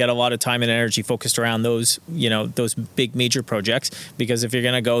we get a lot of time and energy focused around those, those big major projects, because if you're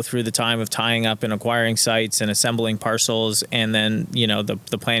going to go through the time of tying up and acquiring sites and assembling parcels, and then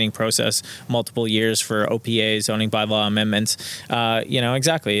the planning process, multiple years for OPA, zoning bylaw amendments,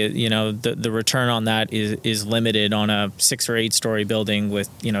 exactly, the return on that is limited on a 6 or 8 story building with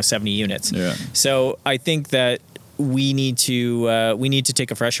 70 units. Yeah. So I think that we need to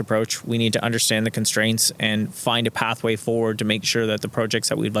take a fresh approach. We need to understand the constraints and find a pathway forward to make sure that the projects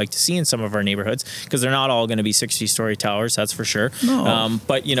that we'd like to see in some of our neighborhoods, because they're not all going to be 60-story towers, that's for sure. No.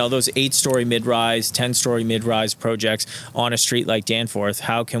 But those 8-story mid-rise, 10-story mid-rise projects on a street like Danforth,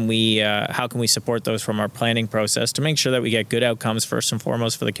 how can we support those from our planning process to make sure that we get good outcomes first and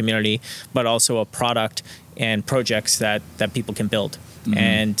foremost for the community, but also a product and projects that people can build.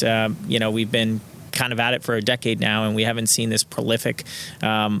 Mm-hmm. And we've been kind of at it for a decade now, and we haven't seen this prolific,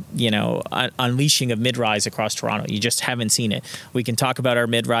 unleashing of mid-rise across Toronto. You just haven't seen it. We can talk about our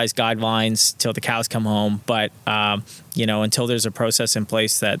mid-rise guidelines till the cows come home, but until there's a process in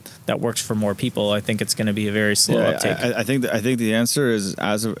place that works for more people, I think it's going to be a very slow uptake. I think the answer is it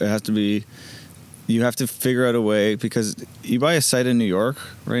has to be. You have to figure out a way, because you buy a site in New York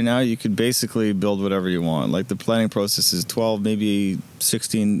right now, you could basically build whatever you want. Like the planning process is 12, maybe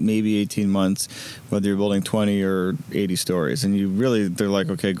 16, maybe 18 months, whether you're building 20 or 80 stories. And they're like,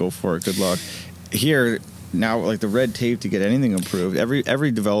 okay, go for it. Good luck. Here, now, like the red tape to get anything approved,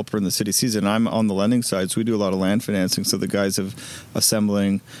 every developer in the city sees it. And I'm on the lending side, so we do a lot of land financing. So the guys have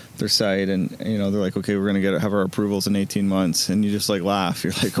assembling their site, and they're like, okay, we're going to have our approvals in 18 months, and you just like laugh.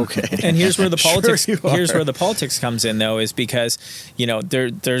 You're like, okay. And here's where the politics. Sure here's where the politics comes in, though, is because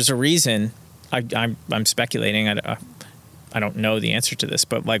there's a reason. I'm speculating. I don't know the answer to this,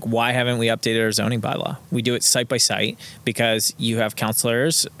 but like, why haven't we updated our zoning bylaw? We do it site by site because you have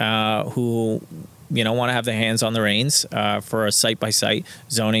councillors who want to have their hands on the reins for a site-by-site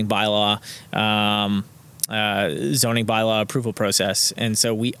zoning bylaw approval process. And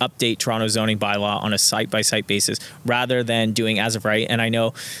so we update Toronto zoning bylaw on a site-by-site basis rather than doing as of right. And I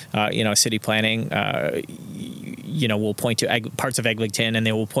know, city planning, will point to parts of Eglinton, and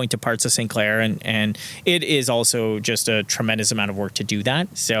they will point to parts of St. Clair, and it is also just a tremendous amount of work to do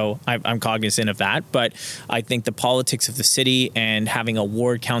that. So I'm cognizant of that, but I think the politics of the city and having a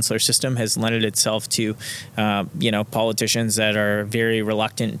ward councillor system has lended itself to, politicians that are very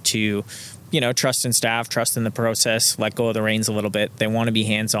reluctant to, trust in staff, trust in the process, let go of the reins a little bit. They want to be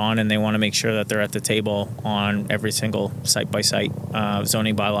hands-on, and they want to make sure that they're at the table on every single site-by-site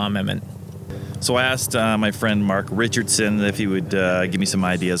zoning bylaw amendment. So I asked my friend Mark Richardson if he would give me some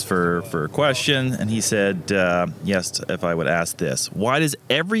ideas for a question, and he said yes if I would ask this. Why does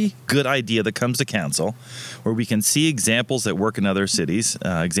every good idea that comes to council, where we can see examples that work in other cities,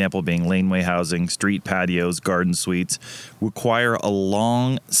 example being laneway housing, street patios, garden suites, require a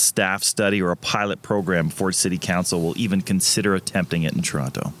long staff study or a pilot program before City Council will even consider attempting it in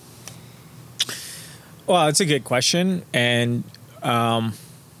Toronto? Well, it's a good question, and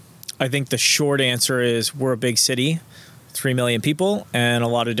I think the short answer is we're a big city, 3 million people, and a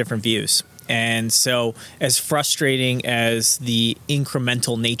lot of different views. And so as frustrating as the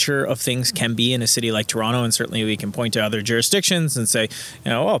incremental nature of things can be in a city like Toronto, and certainly we can point to other jurisdictions and say,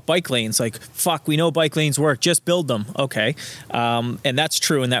 bike lanes, like, fuck, we know bike lanes work, just build them. Okay. And that's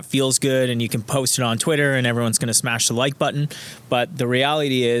true, and that feels good, and you can post it on Twitter, and everyone's going to smash the like button. But the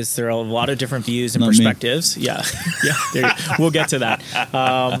reality is there are a lot of different views and perspectives. Me. Yeah. We'll get to that.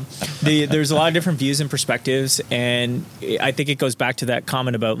 There's a lot of different views and perspectives, and I think it goes back to that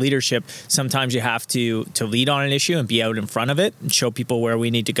comment about leadership. Sometimes you have to lead on an issue and be out in front of it and show people where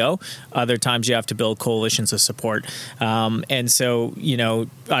we need to go. Other times you have to build coalitions of support. And so,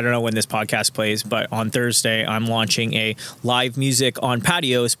 I don't know when this podcast plays, but on Thursday, I'm launching a live music on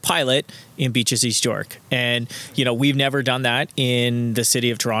patios pilot in Beaches East York. And, we've never done that in the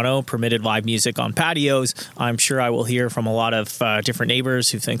city of Toronto, permitted live music on patios. I'm sure I will hear from a lot of different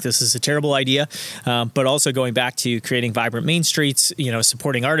neighbors who think this is a terrible idea. But also going back to creating vibrant main streets,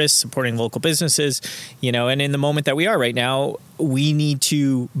 supporting artists, supporting local businesses, and in the moment that we are right now, we need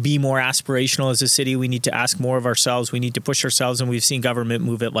to be more aspirational as a city. We need to ask more of ourselves. We need to push ourselves, and we've seen government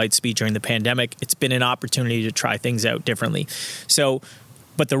move at light speed during the pandemic. It's been an opportunity to try things out differently. So,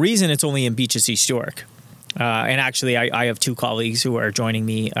 but the reason it's only in Beaches East York, and actually I have two colleagues who are joining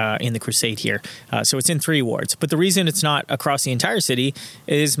me in the crusade here. So it's in 3 wards. But the reason it's not across the entire city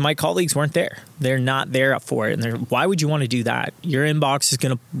is my colleagues weren't there. They're not there for it. And why would you want to do that? Your inbox is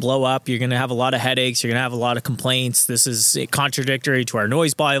going to blow up. You're going to have a lot of headaches. You're going to have a lot of complaints. This is contradictory to our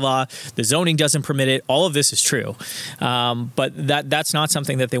noise bylaw. The zoning doesn't permit it. All of this is true. But that's not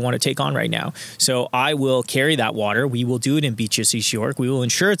something that they want to take on right now. So I will carry that water. We will do it in Beaches East York. We will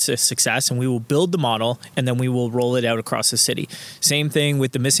ensure it's a success, and we will build the model, and then we will roll it out across the city. Same thing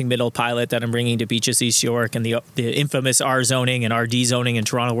with the Missing Middle pilot that I'm bringing to Beaches East York, and the infamous R zoning and RD zoning in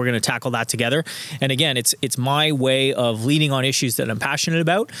Toronto. We're going to tackle that together. And again, it's my way of leading on issues that I'm passionate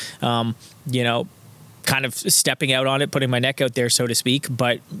about. Kind of stepping out on it, putting my neck out there, so to speak,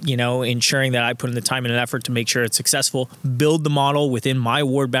 but, ensuring that I put in the time and effort to make sure it's successful, build the model within my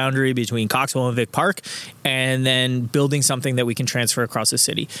ward boundary between Coxwell and Vic Park, and then building something that we can transfer across the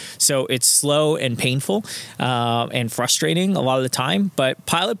city. So it's slow and painful and frustrating a lot of the time, but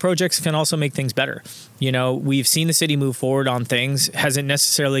pilot projects can also make things better. We've seen the city move forward on things, hasn't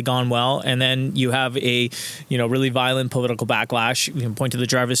necessarily gone well, and then you have a, really violent political backlash. You can point to the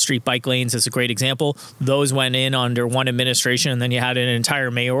Jarvis Street bike lanes as a great example. Those went in under one administration, and then you had an entire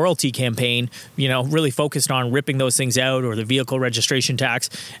mayoralty campaign, really focused on ripping those things out, or the vehicle registration tax,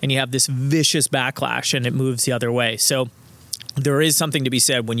 and you have this vicious backlash, and it moves the other way. So there is something to be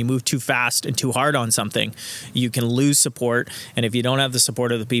said. When you move too fast and too hard on something, you can lose support. And if you don't have the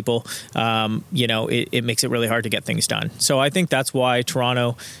support of the people, it makes it really hard to get things done. So I think that's why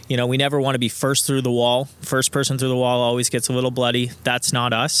Toronto, we never want to be first through the wall. First person through the wall always gets a little bloody. That's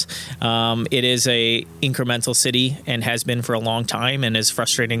not us. It is a incremental city and has been for a long time. And as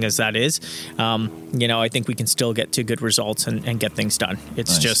frustrating as that is, I think we can still get to good results and get things done.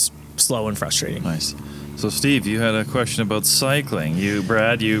 It's just slow and frustrating. Nice. So, Steve, you had a question about cycling.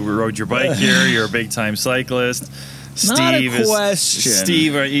 Brad, you rode your bike here. You're a big-time cyclist. Not a question.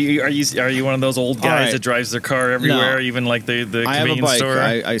 Steve, are you one of those old guys that drives their car everywhere, even like the convenience store?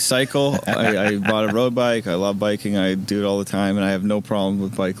 I cycle. I bought a road bike. I love biking. I do it all the time, and I have no problem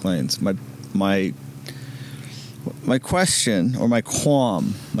with bike lanes. My question, or my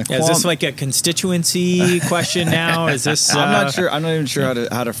qualm. Is this like a constituency question now? Is this? I'm not sure. I'm not even sure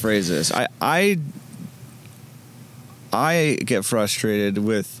how to phrase this. I get frustrated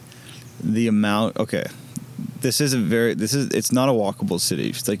with the amount. Okay, it's not a walkable city.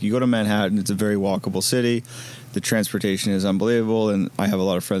 It's like you go to Manhattan, it's a very walkable city. The transportation is unbelievable, and I have a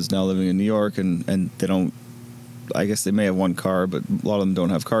lot of friends now living in New York, and they don't I guess they may have one car, but a lot of them don't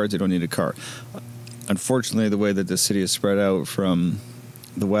have cars. They don't need a car. Unfortunately, the way that the city is spread out from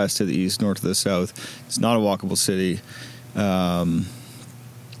the west to the east, north to the south, it's not a walkable city.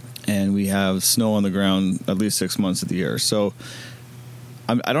 And we have snow on the ground at least 6 months of the year. So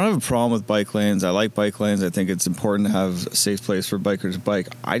I don't have a problem with bike lanes. I like bike lanes. I think it's important to have a safe place for bikers to bike.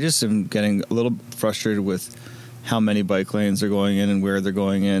 I just am getting a little frustrated with how many bike lanes are going in and where they're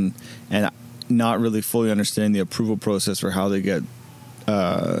going in, and not really fully understanding the approval process for how they get,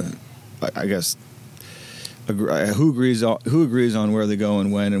 I guess, who agrees on where they go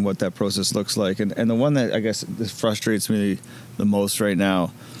and when and what that process looks like. And the one that I guess this frustrates me the most right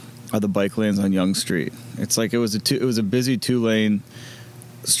now are the bike lanes on Yonge Street. It's like it was a busy 2-lane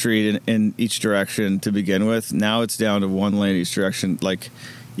street in each direction to begin with. Now it's down to 1 lane each direction. Like,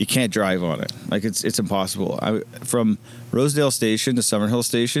 you can't drive on it. Like, it's impossible. From Rosedale Station to Summerhill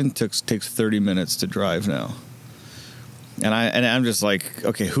Station takes 30 minutes to drive now. And I'm just like,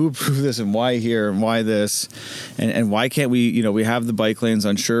 okay, who approved this and why here and why this? And why can't we, we have the bike lanes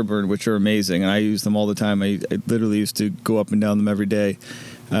on Sherbourne, which are amazing, and I use them all the time. I literally used to go up and down them every day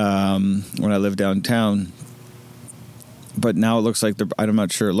when I lived downtown. But now it looks like I'm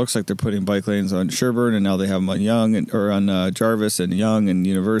not sure. It looks like they're putting bike lanes on Sherbourne, and now they have them on Yonge or on Jarvis and Yonge and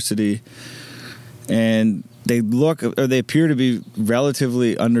University. And they appear to be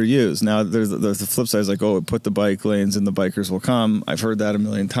relatively underused. Now there's the flip side is like, oh, put the bike lanes and the bikers will come. I've heard that a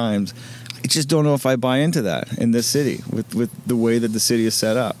million times. I just don't know if I buy into that in this city with the way that the city is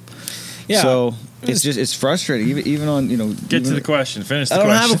set up. Yeah. So it's frustrating. Even on Get to the question. Finish the question. question. I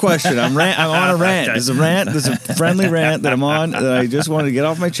don't have a question. I'm on a rant. There's a rant. There's a friendly rant that I'm on that I just wanted to get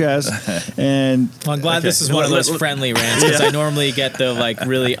off my chest. And well, I'm glad this is one of those friendly rants, because I normally get the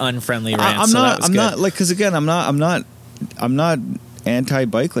really unfriendly rants. I'm not like, because again, I'm not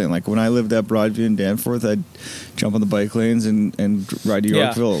anti-bike lane. Like when I lived at Broadview and Danforth, I'd jump on the bike lanes and ride to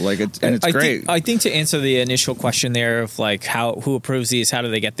Yorkville. It's great. I think to answer the initial question there of who approves these, how do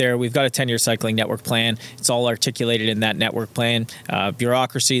they get there? We've got a 10-year cycling network plan. It's all articulated in that network plan.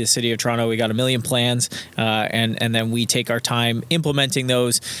 Bureaucracy, the City of Toronto, we got 1 million plans, and then we take our time implementing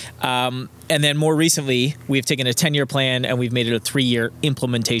those. And then more recently, we've taken a 10-year plan and we've made it a 3-year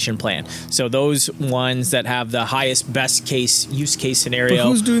implementation plan. So those ones that have the highest best case use case scenario. But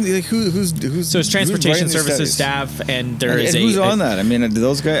who's doing who's so it's transportation services staff, and there is who's on that? I mean, do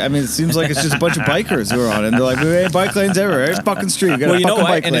those guys? I mean, it seems like it's just a bunch of bikers who are on it. And they're like, we ain't bike lanes everywhere. It's fucking street. We got a fucking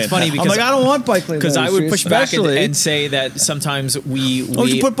bike lane. And it's funny because I'm like, I don't want bike lanes. Because I would push back and say that sometimes we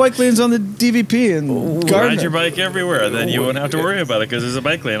you put bike lanes on the DVP and ride your bike everywhere. Then you won't have to worry about it because there's a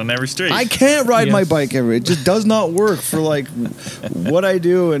bike lane on every street. I can't ride my bike everywhere. It just does not work for what I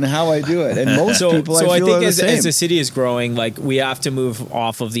do and how I do it. And most people, I think, as the city is growing, we have to move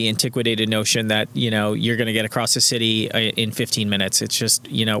off of the antiquated notion that you're going to get across the city in 15 minutes. It's just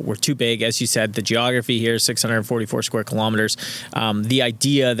we're too big, as you said. The geography here is 644 square kilometers. The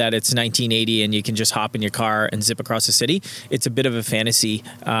idea that it's 1980 and you can just hop in your car and zip across the city, it's a bit of a fantasy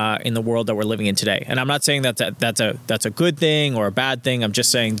in the world that we're living in today. And I'm not saying that's a good thing or a bad thing. I'm just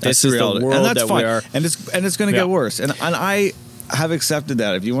saying this is the world that we are. And it's going to get worse. And I have accepted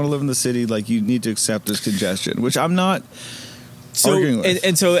that. If you want to live in the city, you need to accept this congestion, which I'm not.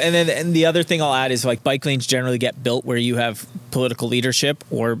 And then the other thing I'll add is bike lanes generally get built where you have political leadership,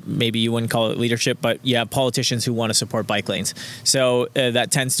 or maybe you wouldn't call it leadership, but you have politicians who want to support bike lanes. So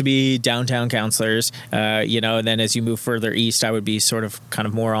that tends to be downtown councillors, and then as you move further east, I would be sort of kind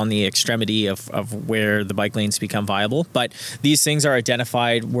of more on the extremity of where the bike lanes become viable. But these things are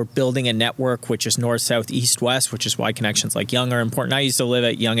identified. We're building a network which is north, south, east, west, which is why connections like Yonge are important. I used to live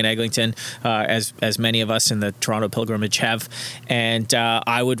at Yonge and Eglinton, as many of us in the Toronto pilgrimage have. And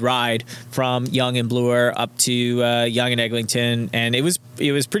I would ride from Yonge and Bloor up to Yonge and Eglinton, and it was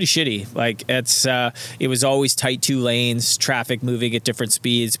pretty shitty. It was always tight 2 lanes, traffic moving at different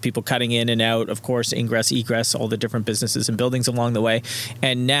speeds, people cutting in and out, of course, ingress, egress, all the different businesses and buildings along the way.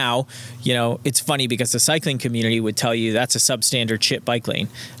 And now, it's funny because the cycling community would tell you that's a substandard shit bike lane.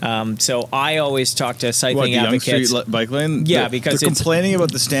 So I always talk to cycling advocates. Yonge Street bike lane? Yeah, because they're complaining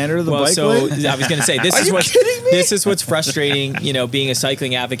about the standard of the bike lane. I was going to say this is what's frustrating. Being a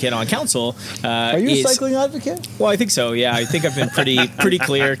cycling advocate on council. Are you a cycling advocate? Well, I think so. Yeah, I think I've been pretty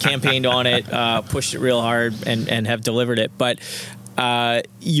clear, campaigned on it, pushed it real hard, and have delivered it. But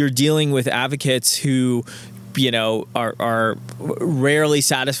you're dealing with advocates who are rarely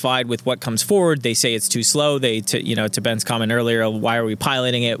satisfied with what comes forward. They say it's too slow. To Ben's comment earlier, why are we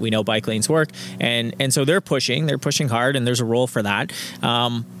piloting it? We know bike lanes work, and so they're pushing hard, and there's a role for that.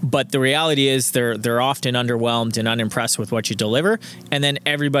 But the reality is they're often underwhelmed and unimpressed with what you deliver, and then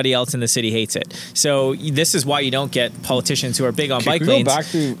everybody else in the city hates it. So this is why you don't get politicians who are big on bike lanes,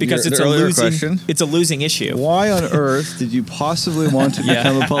 because it's a losing issue. Why on earth did you possibly want to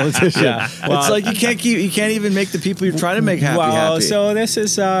become a politician? Well, it's like you can't even make the people you're trying to make happy. So this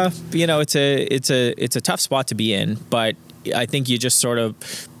is it's a tough spot to be in, but I think you just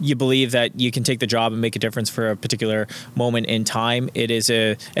you believe that you can take the job and make a difference for a particular moment in time. It is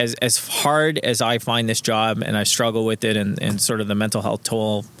as hard as I find this job, and I struggle with it, and sort of the mental health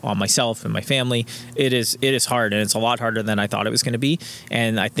toll on myself and my family. It is hard, and it's a lot harder than I thought it was going to be.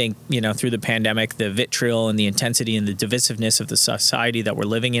 And I think through the pandemic, the vitriol and the intensity and the divisiveness of the society that we're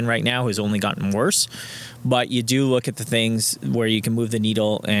living in right now has only gotten worse. But you do look at the things where you can move the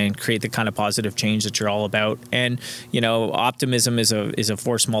needle and create the kind of positive change that you're all about. And optimism is a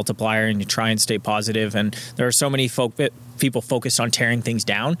force multiplier, and you try and stay positive. And there are so many people focused on tearing things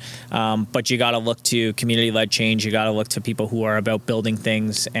down, but you got to look to community-led change. You got to look to people who are about building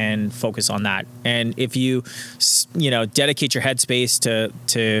things and focus on that. And if you dedicate your headspace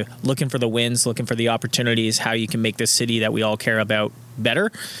to looking for the wins, looking for the opportunities, how you can make this city that we all care about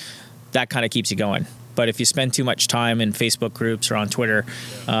better, that kind of keeps you going. But if you spend too much time in Facebook groups or on Twitter,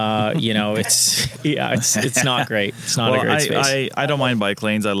 it's not great. It's not a great space. I don't mind bike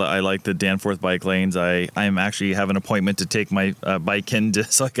lanes. I like the Danforth bike lanes. I'm actually have an appointment to take my bike in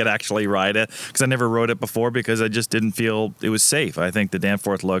so I could actually ride it, because I never rode it before because I just didn't feel it was safe. I think the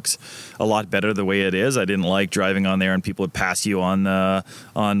Danforth looks a lot better the way it is. I didn't like driving on there and people would pass you on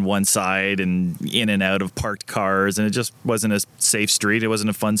one side and in and out of parked cars, and it just wasn't a safe street. It wasn't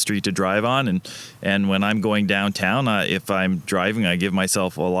a fun street to drive on, and when I'm going downtown, if I'm driving, I give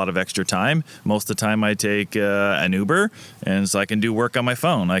myself a lot of extra time. Most of the time I take an Uber, and so I can do work on my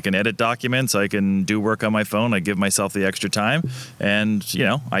phone. I can edit documents. I can do work on my phone. I give myself the extra time. And,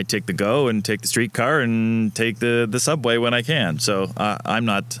 I take the GO and take the streetcar and take the subway when I can. So I'm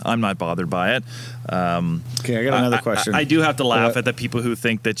not bothered by it. Okay, I got another question. I do have to laugh at the people who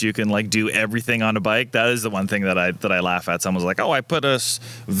think that you can do everything on a bike. That is the one thing that I laugh at. Someone's like, "Oh, I put a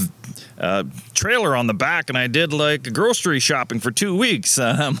trailer on the back and I did grocery shopping for 2 weeks."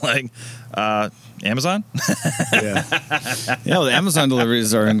 I'm like, Amazon? Yeah, the Amazon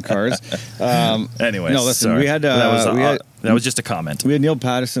deliveries are in cars. Anyways, no, listen, sorry. we had that was just a comment. We had Neil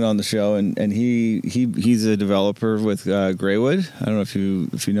Patterson on the show, and he's a developer with Greywood. I don't know if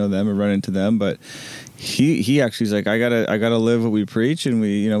you know them or run into them, but he actually is like, I gotta live what we preach, and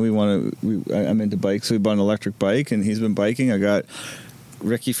I'm into bikes, so we bought an electric bike, and he's been biking. I got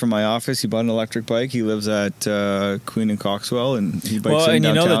Ricky from my office. He bought an electric bike. He lives at Queen and Coxwell, and he bikes in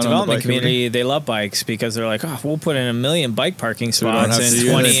downtown. The development community, they love bikes because they're like, we'll put in 1 million bike parking spots and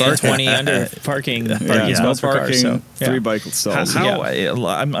 20 under parking spots per car. So, 3 bike stalls.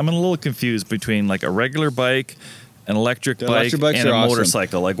 I'm a little confused between a regular bike, an electric bike, and a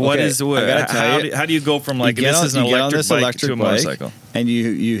motorcycle. How do you go from this is an electric bike to a motorcycle? And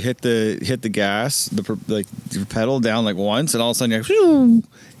you hit the gas, the pedal down once, and all of a sudden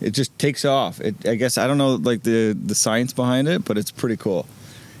it just takes off. I guess I don't know the science behind it, but it's pretty cool.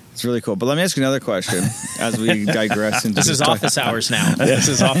 It's really cool. But let me ask you another question as we digress into this is office hours now. This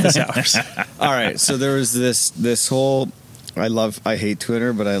is office hours. All right. So there was this whole I hate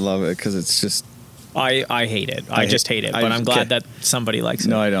Twitter, but I love it because it's just. I hate it. I just hate it, but I'm glad that somebody likes it.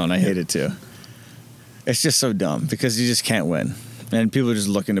 No, I don't. I hate it too. It's just so dumb because you just can't win. And people are just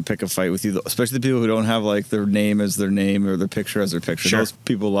looking to pick a fight with you, especially the people who don't have their name as their name or their picture as their picture. Sure. Those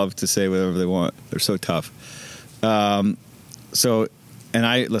people love to say whatever they want. They're so tough. I told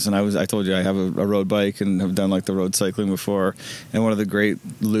you I have a road bike and have done the road cycling before. And one of the great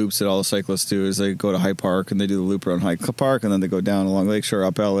loops that all the cyclists do is they go to High Park and they do the loop around High Park, and then they go down along Lakeshore,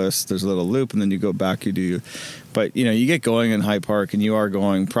 up Ellis. There's a little loop, and then you go back. But you get going in High Park, and you are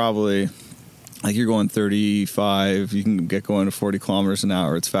going probably you're going 35. You can get going to 40 kilometers an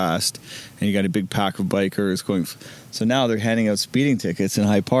hour. It's fast, and you got a big pack of bikers going. So now they're handing out speeding tickets in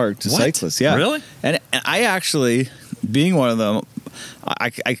High Park to cyclists. Yeah, really? And I actually, being one of them,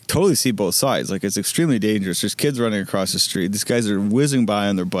 I totally see both sides. It's extremely dangerous. There's kids running across the street. These guys are whizzing by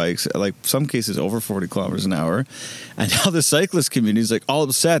on their bikes, some cases over 40 kilometers an hour. And now the cyclist community is all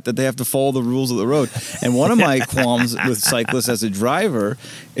upset that they have to follow the rules of the road. And one of my qualms with cyclists as a driver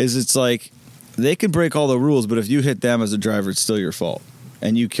is they can break all the rules, but if you hit them as a driver, it's still your fault.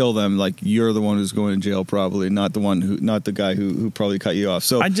 and you kill them, like you're the one who's going to jail probably, not the guy who probably cut you off.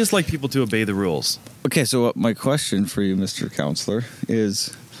 So I'd just like people to obey the rules. okay, so my question for you, Mr. Counselor,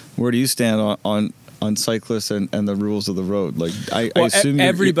 is where do you stand on cyclists and the rules of the road? Like I assume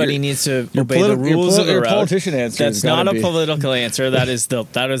everybody needs to obey the rules of the your road. politician answer. That's not a political answer. That is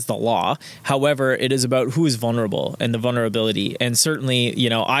the law. However, it is about who is vulnerable and the vulnerability. And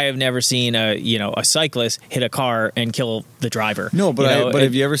certainly, I have never seen a cyclist hit a car and kill the driver. No, but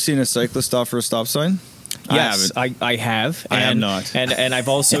have you ever seen a cyclist stop for a stop sign? Yes, I have. I have not. And I've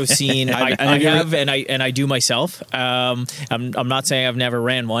also seen. I have, and I do myself. I'm not saying I've never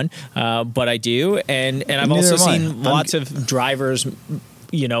ran one, but I do, and I've also seen lots of drivers,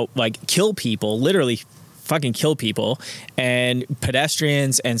 like kill people, literally fucking kill people, and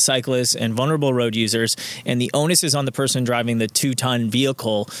pedestrians and cyclists and vulnerable road users, and the onus is on the person driving the 2-ton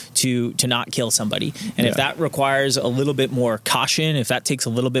vehicle to not kill somebody. And if that requires a little bit more caution, if that takes a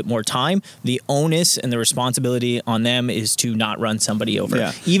little bit more time, the onus and the responsibility on them is to not run somebody over.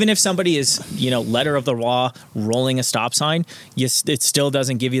 Yeah. Even if somebody is, letter of the law, rolling a stop sign, it still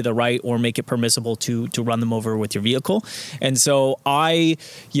doesn't give you the right or make it permissible to run them over with your vehicle. And so I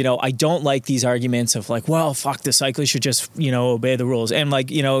don't like these arguments of like, well, fuck, the cyclist should just, obey the rules. And like,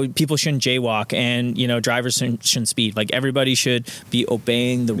 people shouldn't jaywalk, and, drivers shouldn't speed. Like everybody should be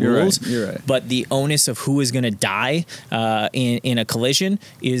obeying the rules. You're right. But the onus of who is going to die in a collision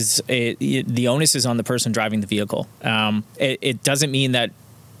the onus is on the person driving the vehicle. It doesn't mean that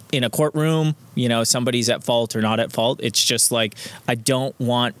in a courtroom, somebody's at fault or not at fault. It's just like, I don't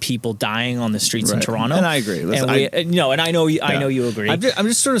want people dying on the streets in Toronto. And I agree. I know you agree. I'm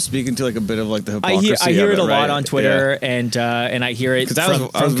just sort of speaking to like a bit of like the hypocrisy. I hear it a lot right? on Twitter, and I hear it because I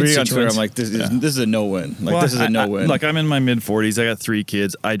was reading on Twitter. I'm like, this is a no win. This is a no win. Like I'm in my mid 40s. I got 3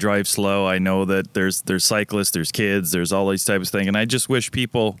 kids. I drive slow. I know that there's cyclists, there's kids, there's all these types of things, and I just wish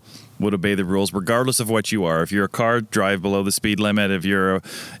people would obey the rules regardless of what you are. If you're a car, drive below the speed limit. If you're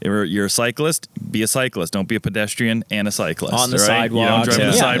a cyclist, be a cyclist. Don't be a pedestrian and a cyclist. On the right? sidewalk. You don't drive on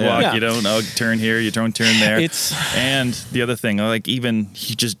the sidewalk. Yeah. You don't turn here. You don't turn there. And the other thing, like even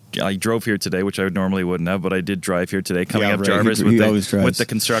I drove here today, which I normally wouldn't have, but I did drive here today coming up Jarvis with the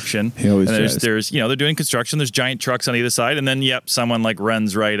construction. He always drives. There's they're doing construction. There's giant trucks on either side, and then someone like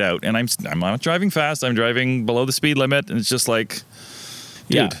runs right out. And I'm not driving fast. I'm driving below the speed limit, and it's just like,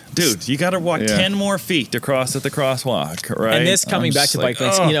 Dude, you got to walk 10 more feet to cross at the crosswalk, right? And this coming back to bike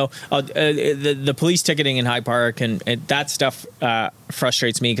lanes, the police ticketing in High Park and that stuff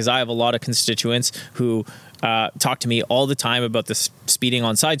frustrates me because I have a lot of constituents who talk to me all the time about the speeding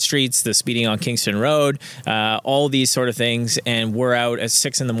on side streets, the speeding on Kingston Road, all these sort of things. And we're out at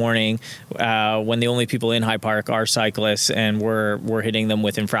 6 a.m. when the only people in High Park are cyclists, and we're hitting them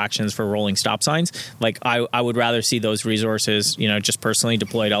with infractions for rolling stop signs. Like I would rather see those resources, just personally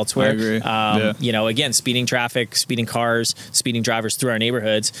deployed elsewhere. I agree. Again, speeding traffic, speeding cars, speeding drivers through our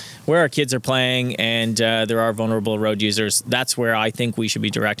neighborhoods where our kids are playing and there are vulnerable road users. That's where I think we should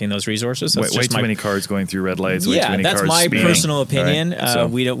be directing those resources. Way too many cars going through red lights. Way too many that's cars my speeding. personal opinion. Right.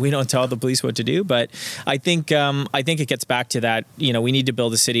 We don't tell the police what to do, but I think it gets back to that. We need to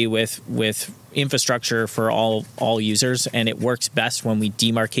build a city with infrastructure for all users, and it works best when we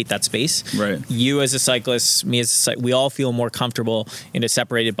demarcate that space. Right. You as a cyclist, me as a cyclist, we all feel more comfortable in a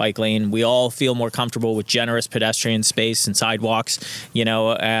separated bike lane. We all feel more comfortable with generous pedestrian space and sidewalks,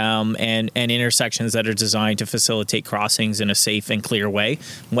 and intersections that are designed to facilitate crossings in a safe and clear way.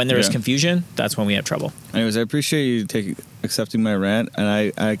 When there is confusion, that's when we have trouble. Anyways, I appreciate you accepting my rant,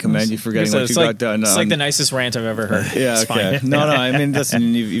 and I commend you for getting what you got done. It's like the nicest rant I've ever heard. Yeah, it's okay. fine. No, I mean, listen,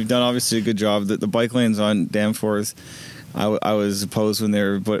 you've done obviously a good job. The bike lanes on Danforth, I was opposed when they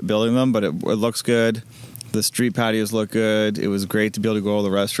were building them, but it looks good. The street patios look good. It was great to be able to go to all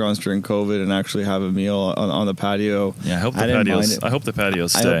the restaurants during COVID and actually have a meal on the patio. Yeah, I hope the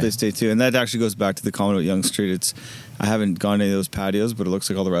patios stay. I hope they stay too. And that actually goes back to the comment about Yonge Street. I haven't gone to any of those patios, but it looks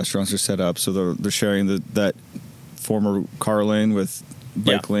like all the restaurants are set up, so they're sharing that former car lane with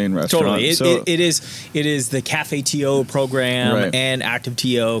bike lane restaurant. Totally. So, it is the Cafe TO program and Active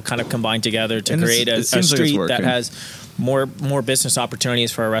TO kind of combined together to create a street that has more business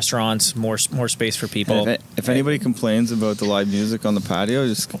opportunities for our restaurants, more space for people. If anybody complains about the live music on the patio,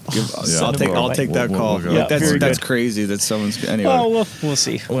 just I'll take that call. That's crazy that someone's anyway. Well, we'll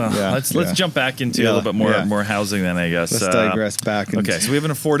see. Well, let's jump back into a little bit more housing then, I guess. Let's digress back. Okay, so we have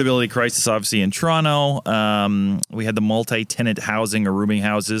an affordability crisis obviously in Toronto. We had the multi-tenant housing rooming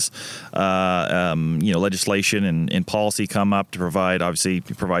houses. Legislation and policy come up to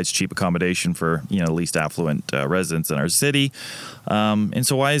provides cheap accommodation for least affluent residents in our city. And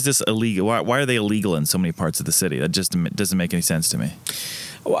so why is this illegal? Why are they illegal in so many parts of the city? That just doesn't make any sense to me.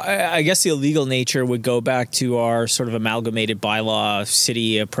 Well, I guess the illegal nature would go back to our sort of amalgamated bylaw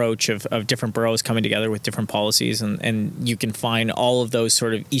city approach of different boroughs coming together with different policies. And you can find all of those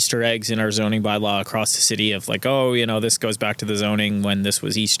sort of Easter eggs in our zoning bylaw across the city of like, this goes back to the zoning when this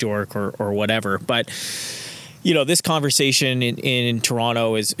was East York or whatever. But this conversation in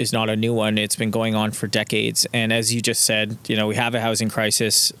Toronto is not a new one. It's been going on for decades. And as you just said, we have a housing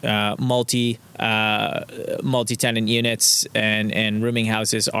crisis, multi-tenant units and rooming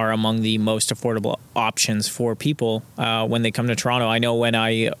houses are among the most affordable options for people when they come to Toronto. I know when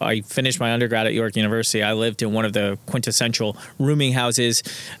I finished my undergrad at York University, I lived in one of the quintessential rooming houses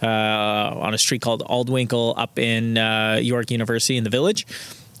on a street called Aldwinkle up in York University in the Village.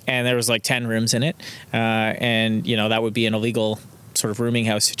 And there was like 10 rooms in it. And that would be an illegal sort of rooming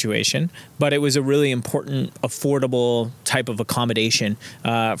house situation. But it was a really important, affordable type of accommodation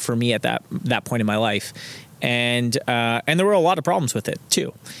for me at that point in my life. And there were a lot of problems with it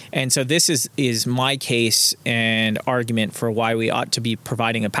too. And so this is my case and argument for why we ought to be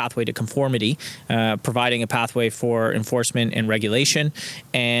providing a pathway to conformity, providing a pathway for enforcement and regulation,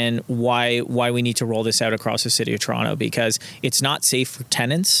 and why we need to roll this out across the city of Toronto, because it's not safe for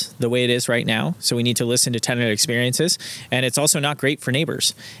tenants the way it is right now. So we need to listen to tenant experiences, and it's also not great for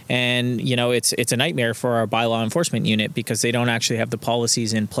neighbors. And it's a nightmare for our bylaw enforcement unit because they don't actually have the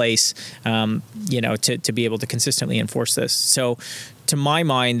policies in place, to be able to consistently enforce this. So to my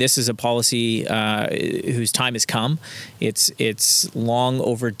mind, this is a policy whose time has come. It's long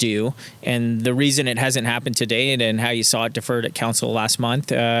overdue. And the reason it hasn't happened to date and how you saw it deferred at council last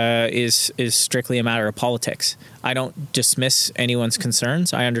month is strictly a matter of politics. I don't dismiss anyone's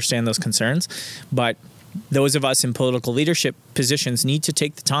concerns. I understand those concerns. But those of us in political leadership positions need to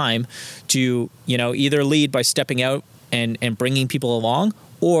take the time to, either lead by stepping out and bringing people along,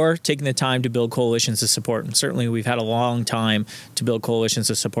 or taking the time to build coalitions of support. And certainly we've had a long time to build coalitions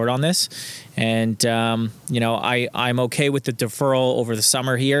of support on this. And, I'm okay with the deferral over the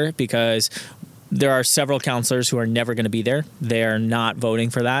summer here because there are several councillors who are never going to be there. They are not voting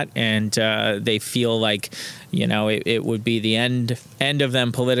for that. And they feel like, it would be the end of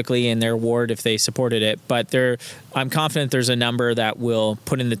them politically in their ward if they supported it. But I'm confident there's a number that will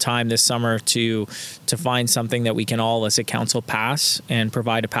put in the time this summer to find something that we can all as a council pass and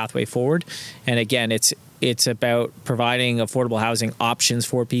provide a pathway forward. And again, it's about providing affordable housing options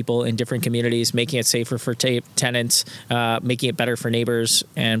for people in different communities, making it safer for tenants, making it better for neighbors,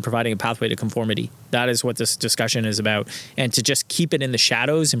 and providing a pathway to conformity. That is what this discussion is about. And to just keep it in the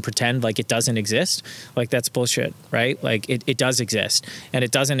shadows and pretend like it doesn't exist, like that's bullshit, right? Like it does exist, and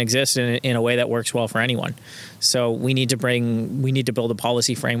it doesn't exist in a way that works well for anyone. So we need to build a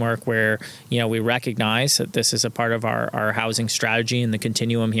policy framework where, we recognize that this is a part of our housing strategy and the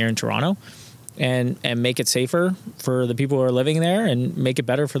continuum here in Toronto. And make it safer for the people who are living there and make it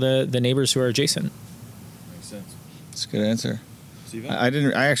better for the neighbors who are adjacent. Makes sense. That's a good answer. Steven?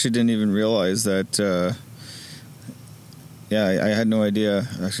 I actually didn't even realize that. I had no idea.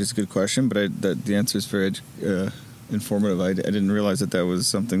 Actually, it's a good question, but the answer is very informative. I didn't realize that was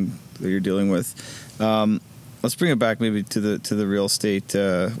something that you're dealing with. Let's bring it back maybe to the real estate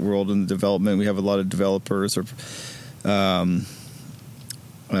world and the development. We have a lot of developers or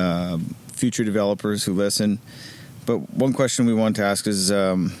future developers who listen. But one question we want to ask is,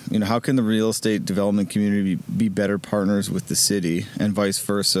 how can the real estate development community be better partners with the city and vice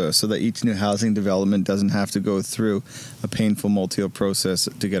versa, so that each new housing development doesn't have to go through a painful multi-year process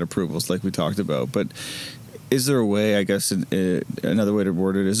to get approvals like we talked about? But is there a way, I guess, another way to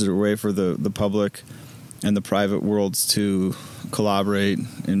word it, is there a way for the public and the private worlds to collaborate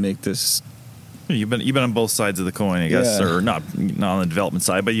and make this? You've been on both sides of the coin, I guess, Yeah. or not on the development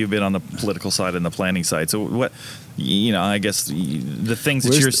side, but you've been on the political side and the planning side. So what, I guess the things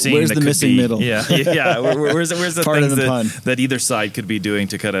that you're seeing where's that the could missing be, middle? Yeah. Where's the Part of things the pun. that either side could be doing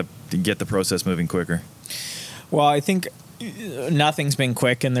to kind of get the process moving quicker? Well, I think nothing's been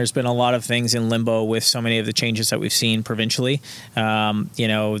quick, and there's been a lot of things in limbo with so many of the changes that we've seen provincially.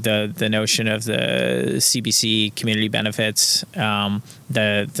 The notion of the CBC community benefits,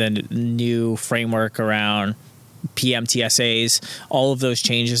 the new framework around PMTSAs, all of those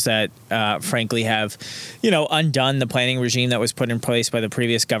changes that frankly have, undone the planning regime that was put in place by the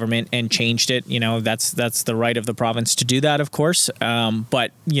previous government and changed it. That's the right of the province to do that, of course.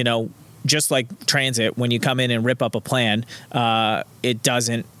 But just like transit, when you come in and rip up a plan, it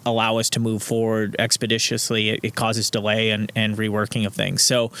doesn't allow us to move forward expeditiously. It causes delay and reworking of things.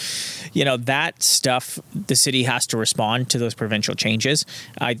 So, that stuff, the city has to respond to those provincial changes.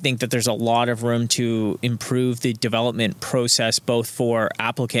 I think that there's a lot of room to improve the development process, both for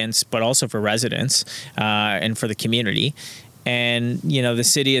applicants, but also for residents and for the community. And, the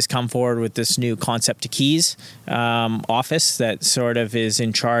city has come forward with this new Concept to Keys office that sort of is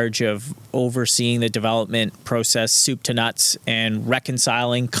in charge of overseeing the development process, soup to nuts, and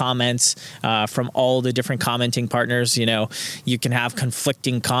reconciling comments from all the different commenting partners. You can have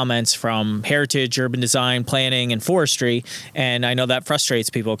conflicting comments from heritage, urban design, planning, and forestry. And I know that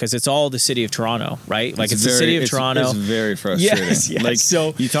frustrates people because it's all the city of Toronto, right? Like it's the city of Toronto. It's very frustrating. Yes. Like,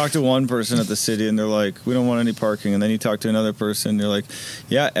 so you talk to one person at the city and they're like, we don't want any parking. And then you talk to another person, you're like,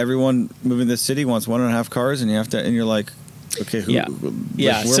 yeah, everyone moving this city wants 1.5 cars, and you're like, okay, where am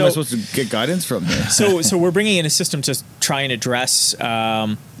I supposed to get guidance from here? So we're bringing in a system to try and address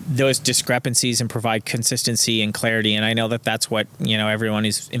those discrepancies and provide consistency and clarity. And I know that that's what, everyone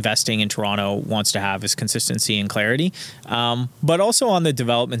who's investing in Toronto wants to have, is consistency and clarity. But also on the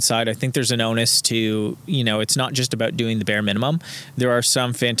development side, I think there's an onus to, it's not just about doing the bare minimum. There are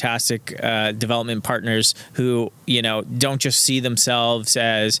some fantastic development partners who, don't just see themselves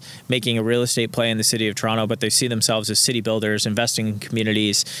as making a real estate play in the city of Toronto, but they see themselves as city builders, investing in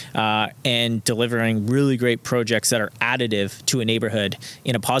communities, and delivering really great projects that are additive to a neighborhood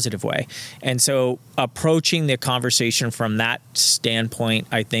in a positive way. And so approaching the conversation from that standpoint,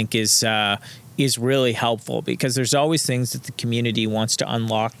 I think is really helpful, because there's always things that the community wants to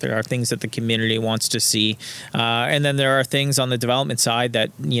unlock. There are things that the community wants to see. And then there are things on the development side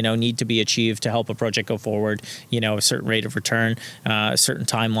that, need to be achieved to help a project go forward, a certain rate of return, a certain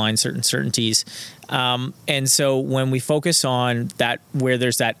timeline, certain certainties. And so when we focus on that, where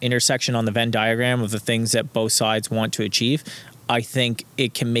there's that intersection on the Venn diagram of the things that both sides want to achieve, I think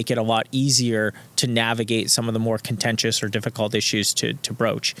it can make it a lot easier to navigate some of the more contentious or difficult issues to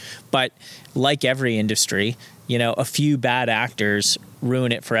broach. But like every industry, a few bad actors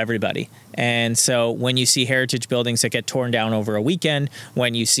ruin it for everybody. And so when you see heritage buildings that get torn down over a weekend,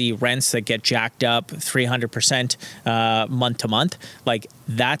 when you see rents that get jacked up 300% month to month, like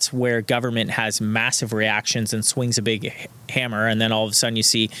that's where government has massive reactions and swings a big hammer. And then all of a sudden you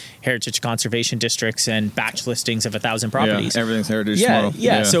see heritage conservation districts and batch listings of 1,000 properties. Yeah, everything's heritage tomorrow.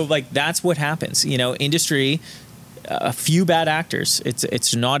 Yeah. So like that's what happens. Industry, a few bad actors.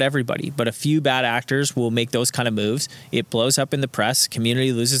 It's not everybody, but a few bad actors will make those kind of moves. It blows up in the press.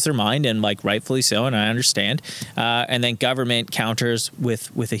 Community loses their mind, and like rightfully so. And I understand. And then government counters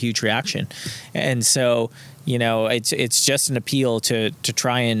with a huge reaction. And so, it's just an appeal to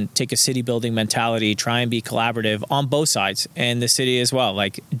try and take a city building mentality, try and be collaborative on both sides, and the city as well,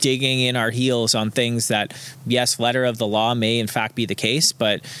 like digging in our heels on things that, yes, letter of the law may in fact be the case,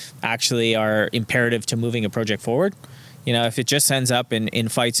 but actually are imperative to moving a project forward. If it just ends up in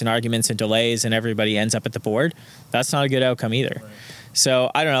fights and arguments and delays and everybody ends up at the board, that's not a good outcome either. Right. So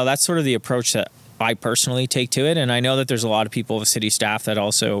I don't know, that's sort of the approach that I personally take to it, and I know that there's a lot of people with city staff that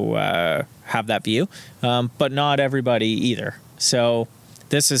also have that view, but not everybody either. So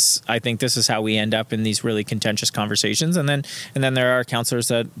I think this is how we end up in these really contentious conversations, and then there are councillors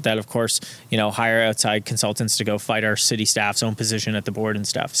that of course hire outside consultants to go fight our city staff's own position at the board and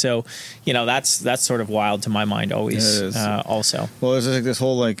stuff. So that's sort of wild to my mind always. Also, well, there's like this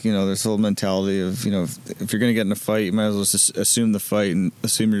whole this whole mentality of if you're going to get in a fight, you might as well just assume the fight and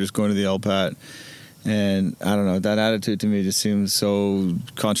assume you're just going to the LPAT. And I don't know, that attitude to me just seems so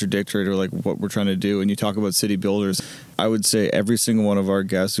contradictory to like what we're trying to do. And you talk about city builders, I would say every single one of our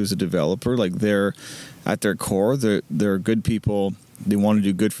guests who's a developer, like they're at their core, they're good people. They want to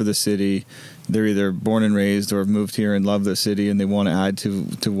do good for the city. They're either born and raised or have moved here and love the city, and they want to add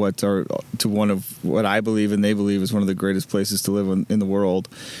to one of what I believe and they believe is one of the greatest places to live in the world.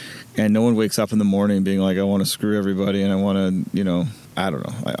 And no one wakes up in the morning being like, I want to screw everybody and I want to, I don't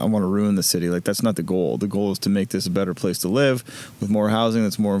know, I want to ruin the city. Like, that's not the goal. The goal is to make this a better place to live with more housing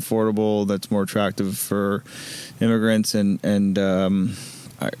that's more affordable, that's more attractive for immigrants and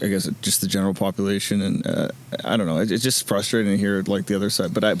I guess just the general population. And I don't know, it's just frustrating to hear like the other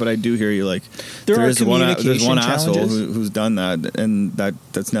side. But I do hear you, like there's one asshole who's done that, and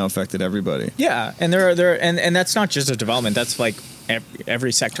that's now affected everybody. Yeah, and there and that's not just a development. That's like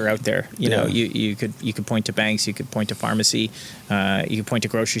every sector out there. You know, you could point to banks, you could point to pharmacy, you could point to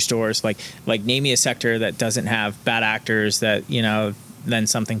grocery stores. Like name me a sector that doesn't have bad actors that then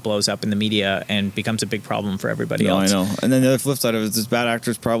something blows up in the media and becomes a big problem for everybody No, else. I know. And then the other flip side of it is there's bad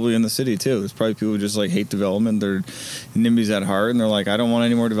actors probably in the city too. There's probably people who just like hate development. They're NIMBYs at heart, and they're like, I don't want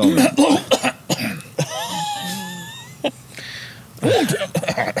any more development.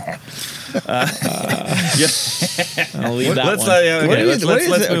 I'll leave that Let's one.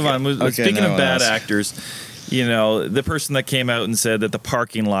 let's move on. Okay, Speaking now of bad I'll ask. actors, the person that came out and said that the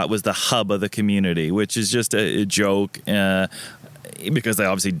parking lot was the hub of the community, which is just a joke. Because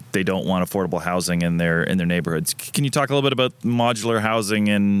they don't want affordable housing in their neighborhoods. Can you talk a little bit about modular housing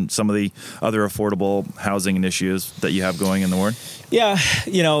and some of the other affordable housing initiatives that you have going in the ward? Yeah,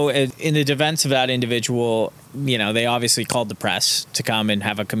 in the defense of that individual, they obviously called the press to come and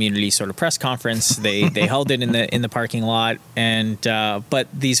have a community sort of press conference. They held it in the parking lot, and but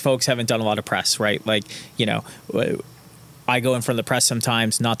these folks haven't done a lot of press, right? Like, I go in front of the press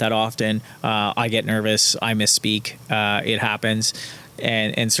sometimes, not that often. I get nervous. I misspeak. It happens.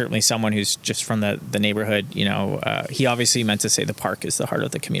 And certainly someone who's just from the neighborhood, he obviously meant to say the park is the heart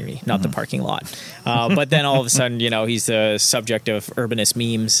of the community, not the parking lot. But then all of a sudden, he's the subject of urbanist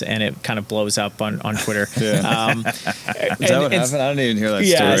memes, and it kind of blows up on Twitter. Yeah. Is that what happened? I didn't even hear that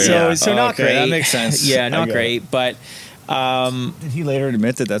story. So not okay, great. That makes sense. Yeah, not great. But did he later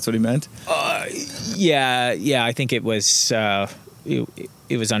admit that that's what he meant? Yeah. I think it was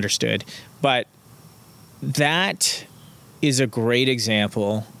it was understood, but that is a great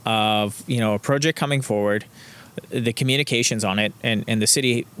example of a project coming forward, the communications on it, and the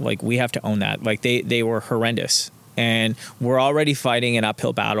city, like, we have to own that. Like, they were horrendous. And we're already fighting an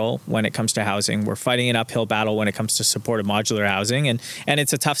uphill battle when it comes to housing. We're fighting an uphill battle when it comes to supported modular housing, and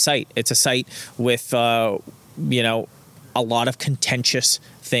it's a tough site. It's a site with a lot of contentious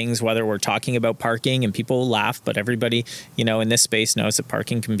things, whether we're talking about parking, and people laugh, but everybody, in this space knows that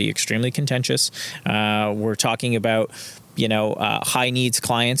parking can be extremely contentious. We're talking about, high needs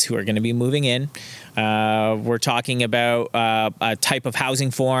clients who are going to be moving in. We're talking about a type of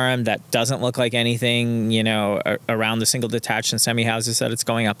housing forum that doesn't look like anything, around the single detached and semi houses that it's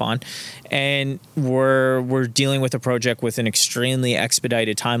going up on. And we're dealing with a project with an extremely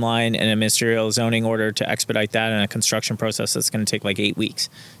expedited timeline and a ministerial zoning order to expedite that, and a construction process that's going to take like 8 weeks.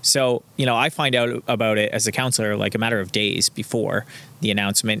 So, I find out about it as a counselor like a matter of days before the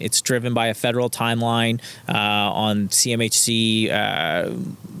announcement. It's driven by a federal timeline on CMHC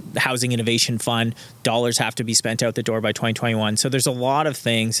Housing Innovation Fund. Dollars have to be spent out the door by 2021. So there's a lot of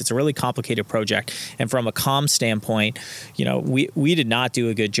things. It's a really complicated project. And from a comm standpoint, we did not do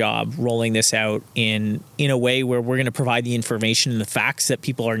a good job rolling this out in a way where we're going to provide the information and the facts that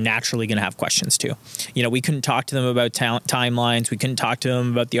people are naturally going to have questions to. We couldn't talk to them about timelines. We couldn't talk to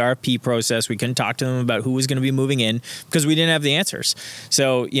them about the RFP process. We couldn't talk to them about who was going to be moving in because we didn't have the answers.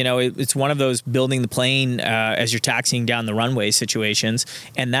 So, it's one of those building the plane as you're taxiing down the runway situations.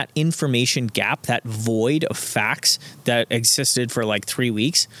 And that information gap, that void of facts that existed for like 3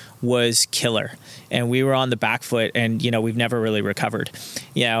 weeks was killer. And we were on the back foot, and, we've never really recovered.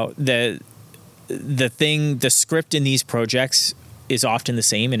 The script in these projects is often the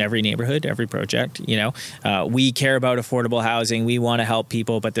same in every neighborhood, every project. We care about affordable housing. We want to help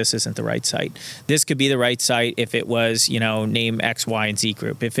people, but this isn't the right site. This could be the right site if it was, name X, Y, and Z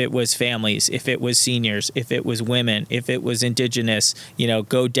group. If it was families, if it was seniors, if it was women, if it was Indigenous,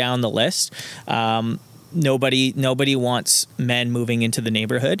 go down the list. Nobody wants men moving into the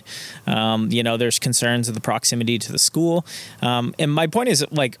neighborhood. There's concerns of the proximity to the school. And my point is,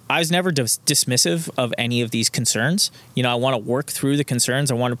 like, I was never dismissive of any of these concerns. I want to work through the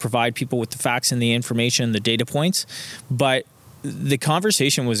concerns. I want to provide people with the facts and the information, the data points. But the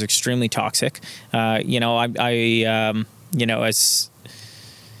conversation was extremely toxic.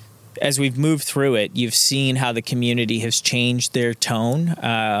 As we've moved through it, you've seen how the community has changed their tone.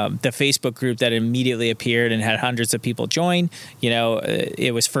 The Facebook group that immediately appeared and had hundreds of people join,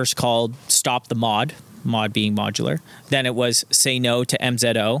 it was first called Stop the Mod being modular. Then it was Say No to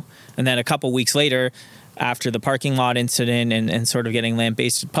MZO. And then a couple weeks later, after the parking lot incident and sort of getting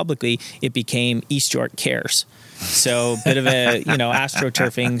lambasted publicly, it became East York Cares. So a bit of a,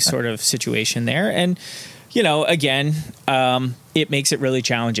 astroturfing sort of situation there. And, again, it makes it really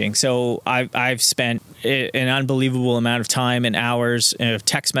challenging. So I've spent an unbelievable amount of time and hours of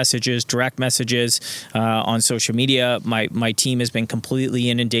text messages, direct messages on social media. My team has been completely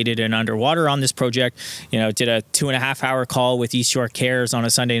inundated and underwater on this project. Did a 2.5-hour call with East York Cares on a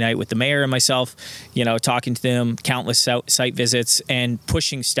Sunday night with the mayor and myself, talking to them, countless site visits, and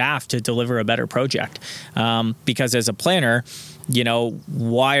pushing staff to deliver a better project. Because as a planner,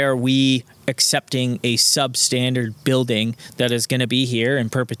 why are we accepting a substandard building that is going to be here in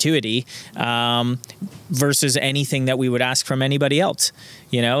perpetuity versus anything that we would ask from anybody else.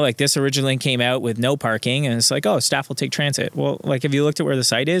 You know, like this originally came out with no parking, and it's like, oh, staff will take transit. Well, like if you looked at where the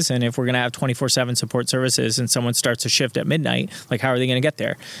site is, and if we're going to have 24/7 support services and someone starts a shift at midnight, like how are they going to get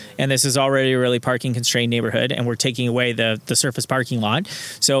there? And this is already a really parking constrained neighborhood, and we're taking away the surface parking lot.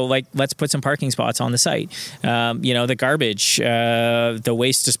 So like, let's put some parking spots on the site. You know, the garbage, the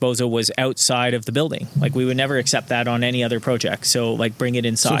waste disposal was outside of the building. Like we would never accept that on any other project. So like bring it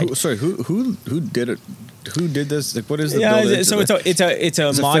inside. So who did it? Who did this? Like, what is the building? So it's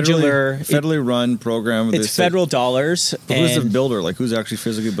a modular, federally run program. It's federal dollars. But who's the builder? Like, who's actually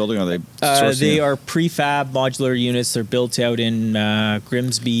physically building? Are they sourcing they it? are prefab modular units. They're built out in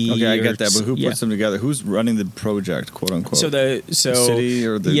Grimsby. Okay, I get that. But who puts them together? Who's running the project, quote unquote? So the city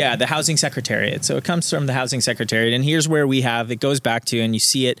or the Housing Secretariat. So it comes from the Housing Secretariat, and here's where it goes back to, and you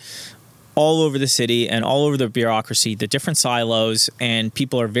see it all over the city and all over the bureaucracy, the different silos, and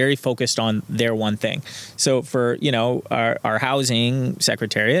people are very focused on their one thing. So for, you know, our housing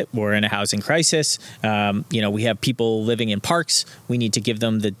secretariat, we're in a housing crisis. You know, we have people living in parks. We need to give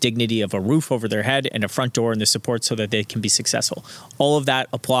them the dignity of a roof over their head and a front door and the support so that they can be successful. All of that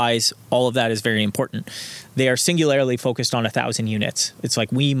applies. All of that is very important. They are singularly focused on 1,000 units. It's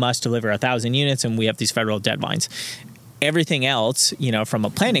like we must deliver 1,000 units, and we have these federal deadlines. Everything else, you know, from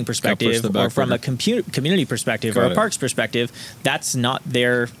a planning perspective or from a community perspective or a parks perspective, that's not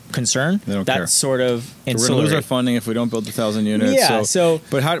their concern. They don't that's care. Sort of ancillary. We're gonna lose our funding if we don't build 1,000 units. Yeah.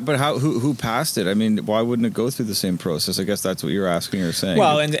 But who passed it? I mean, why wouldn't it go through the same process? I guess that's what you're asking or saying.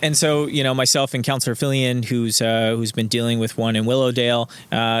 Well, and so, you know, myself and Councillor Fillion, who's been dealing with one in Willowdale,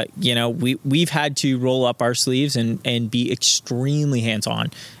 you know, we've had to roll up our sleeves and be extremely hands-on.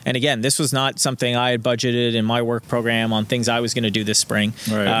 And again, this was not something I had budgeted in my work program on things I was going to do this spring,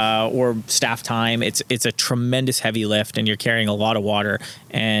 right. Or staff time. It's a tremendous heavy lift, and you're carrying a lot of water.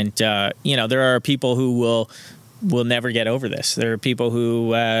 And you know, there are people who will never get over this. There are people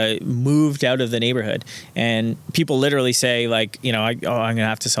who moved out of the neighborhood, and people literally say, like, you know, I'm going to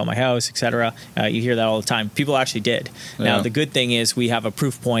have to sell my house, etc. You hear that all the time. People actually did. Yeah. Now, the good thing is we have a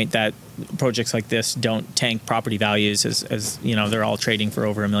proof point that projects like this don't tank property values, as you know, they're all trading for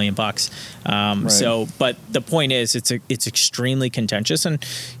over $1 million. Right. So, but the point is, it's extremely contentious, and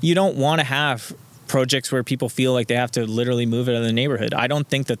you don't want to have projects where people feel like they have to literally move out of the neighborhood. I don't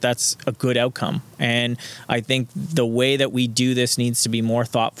think that that's a good outcome. And I think the way that we do this needs to be more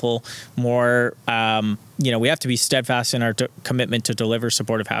thoughtful, more, you know, we have to be steadfast in our commitment to deliver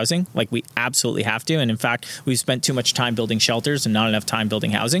supportive housing. Like we absolutely have to. And in fact, we've spent too much time building shelters and not enough time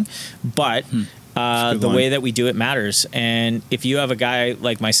building housing. But the way that we do it matters. And if you have a guy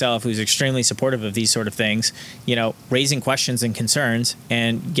like myself who's extremely supportive of these sort of things, you know, raising questions and concerns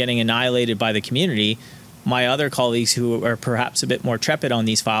and getting annihilated by the community, my other colleagues who are perhaps a bit more trepid on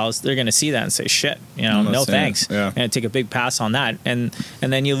these files, they're going to see that and say, shit, you know, no thanks. Yeah. And take a big pass on that. And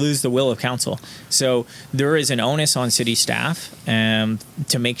then you lose the will of council. So there is an onus on city staff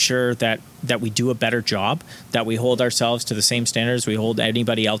to make sure that we do a better job, that we hold ourselves to the same standards we hold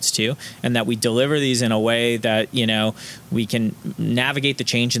anybody else to, and that we deliver these in a way that, you know, we can navigate the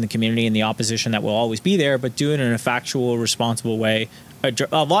change in the community and the opposition that will always be there, but do it in a factual, responsible way.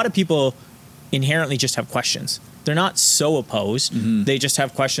 A lot of people inherently just have questions. They're not so opposed. Mm-hmm. They just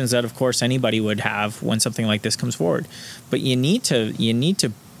have questions that, of course, anybody would have when something like this comes forward. But you need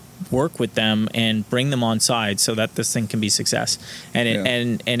to work with them and bring them on side so that this thing can be success.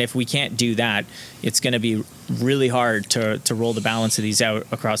 And if we can't do that, it's going to be really hard to roll the balance of these out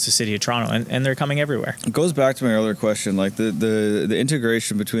across the city of Toronto, and they're coming everywhere. It goes back to my earlier question, like the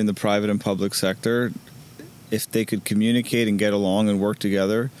integration between the private and public sector, if they could communicate and get along and work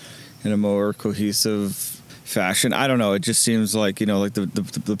together in a more cohesive fashion. I don't know. It just seems like, you know, like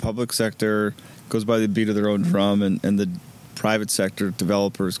the public sector goes by the beat of their own drum, and the private sector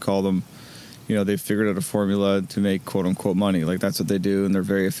developers call them, you know, they've figured out a formula to make quote unquote money. Like that's what they do, and they're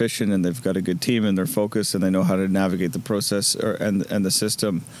very efficient, and they've got a good team, and they're focused, and they know how to navigate the process and the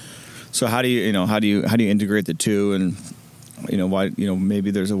system. So how do you integrate the two, and you know, why, you know,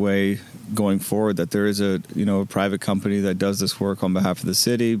 maybe there's a way going forward that there is a, you know, a private company that does this work on behalf of the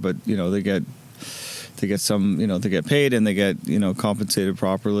city, but you know, they get some, you know, they get paid and they get, you know, compensated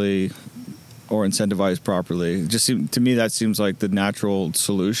properly or incentivized properly. To me, that seems like the natural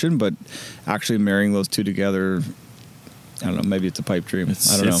solution, but actually marrying those two together, I don't know, maybe it's a pipe dream.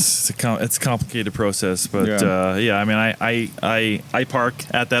 I don't know. It's a complicated process, but yeah. I mean, I park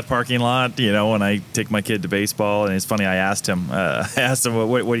at that parking lot, you know, when I take my kid to baseball, and it's funny. I asked him,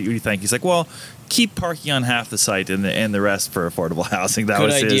 what do you think? He's like, well, keep parking on half the site and the rest for affordable housing. That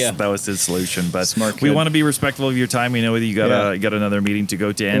was his solution. But Smart we kid. want to be respectful of your time. We know that you got another meeting to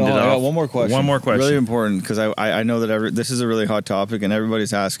go to end it I got off. one more question. One more question. Really important, because I know that this is a really hot topic and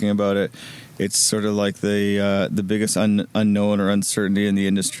everybody's asking about it. It's sort of like the biggest unknown or uncertainty in the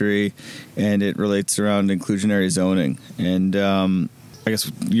industry, and it relates around inclusionary zoning. And I guess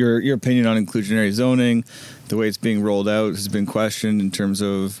your opinion on inclusionary zoning, the way it's being rolled out, has been questioned in terms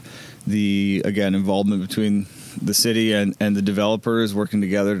of the, again, involvement between the city and the developers working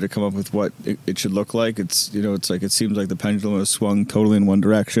together to come up with what it should look like. It's like it seems like the pendulum has swung totally in one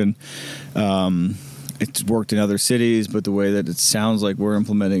direction. It's worked in other cities, but the way that it sounds like we're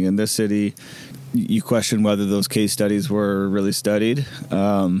implementing in this city, you question whether those case studies were really studied.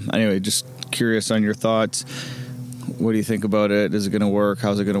 Anyway, just curious on your thoughts. What do you think about it? Is it going to work?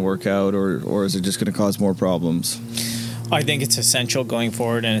 How's it going to work out? Or is it just going to cause more problems? I think it's essential going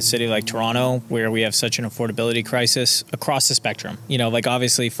forward in a city like Toronto, where we have such an affordability crisis across the spectrum. Like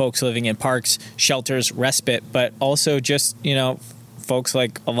obviously folks living in parks, shelters, respite, but also just, folks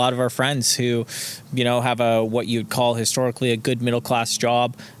like a lot of our friends who, have what you'd call historically a good middle class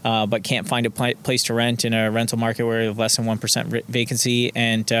job, but can't find a place to rent in a rental market where you have less than 1% vacancy.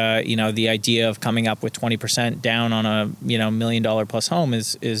 And, the idea of coming up with 20% down on a, $1 million plus home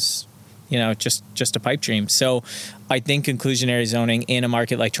is just a pipe dream. So I think inclusionary zoning in a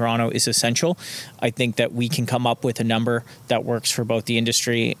market like Toronto is essential. I think that we can come up with a number that works for both the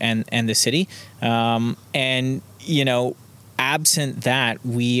industry and the city. Absent that,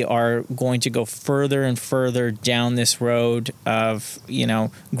 we are going to go further and further down this road of,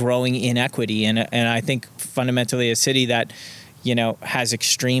 growing inequity. And I think fundamentally a city that, has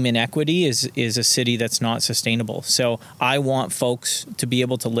extreme inequity is a city that's not sustainable. So I want folks to be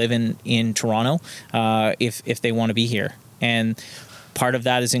able to live in Toronto if they want to be here. And part of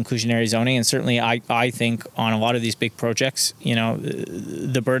that is inclusionary zoning. And certainly I think on a lot of these big projects,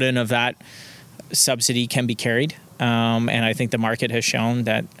 the burden of that subsidy can be carried. And I think the market has shown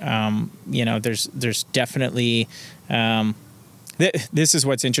that, there's definitely, this is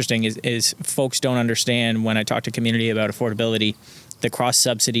what's interesting is folks don't understand when I talk to community about affordability, the cross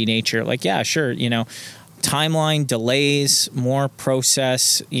subsidy nature. Like, yeah, sure. Timeline, delays, more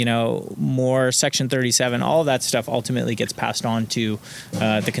process, more Section 37, all of that stuff ultimately gets passed on to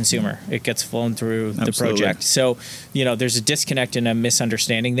the consumer. It gets flown through the project. So, there's a disconnect and a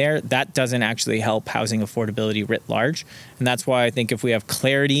misunderstanding there. That doesn't actually help housing affordability writ large. And that's why I think if we have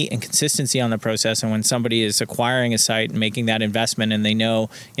clarity and consistency on the process, and when somebody is acquiring a site and making that investment and they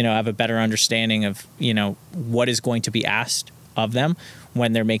know, have a better understanding of, what is going to be asked of them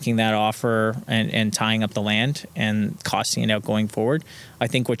when they're making that offer and tying up the land and costing it out going forward, I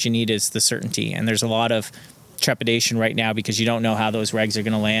think what you need is the certainty. And there's a lot of trepidation right now because you don't know how those regs are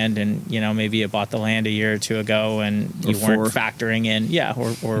going to land. And, maybe you bought the land a year or two ago and you weren't factoring in,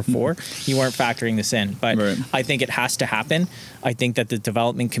 or four, you weren't factoring this in. But right. I think it has to happen. I think that the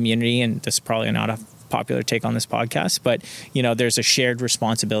development community, and this is probably not a popular take on this podcast, but there's a shared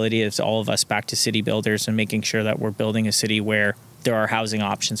responsibility as all of us back to city builders and making sure that we're building a city where there are housing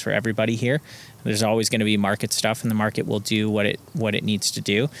options for everybody here. There's always going to be market stuff, and the market will do what it needs to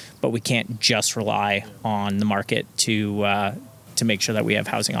do, but we can't just rely on the market to make sure that we have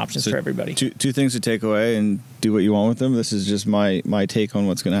housing options for everybody. Two things to take away and do what you want with them. This is just my take on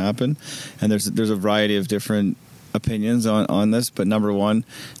what's going to happen, and there's a variety of different opinions on this, but number one,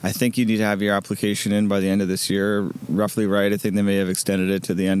 I think you need to have your application in by the end of this year, roughly right. I think they may have extended it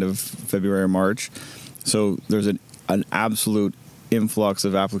to the end of February or March. So there's an absolute influx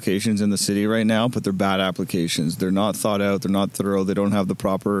of applications in the city right now, but they're bad applications. They're not thought out, they're not thorough, they don't have the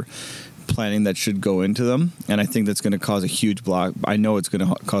proper planning that should go into them, and I think that's going to cause a huge I know it's going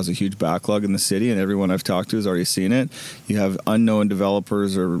to cause a huge backlog in the city, and everyone I've talked to has already seen it. You have unknown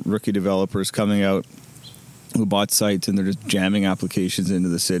developers or rookie developers coming out who bought sites and they're just jamming applications into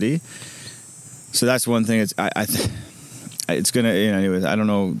the city. So that's one thing. It's going to, anyways, I don't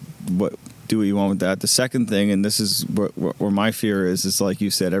know do what you want with that. The second thing, and this is where my fear is like you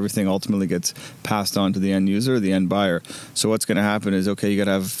said, everything ultimately gets passed on to the end user, the end buyer. So what's going to happen is, okay, you got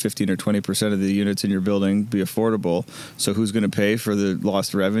to have 15 or 20% of the units in your building be affordable. So who's going to pay for the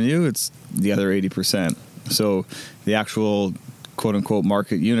lost revenue? It's the other 80%. So the actual quote unquote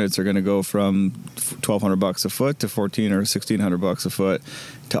market units are going to go from $1,200 a foot to $1,400 or $1,600 a foot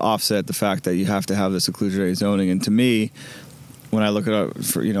to offset the fact that you have to have this inclusionary zoning. And to me, when I look at it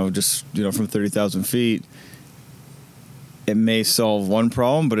for, from 30,000 feet, it may solve one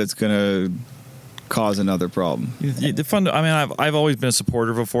problem, but it's going to cause another problem. I've always been a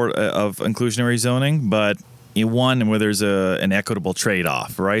supporter of inclusionary zoning, but where there's an equitable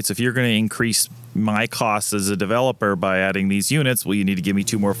trade-off, right? So if you're going to increase my costs as a developer by adding these units. Well, you need to give me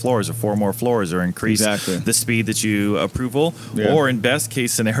 2 more floors or 4 more floors or increase the speed that you approval. Yeah. Or in best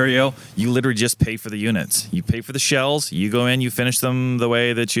case scenario, you literally just pay for the units. You pay for the shells. You go in, you finish them the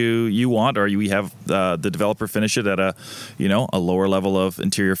way that you want, or we have the developer finish it at a lower level of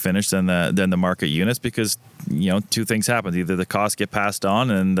interior finish than the market units, because 2 things happen. Either the costs get passed on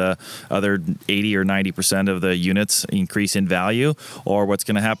and the other 80 or 90% of the units increase in value, or what's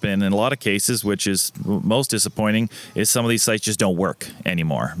going to happen in a lot of cases, which is most disappointing, is some of these sites just don't work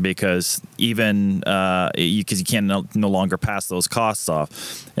anymore because you can no longer pass those costs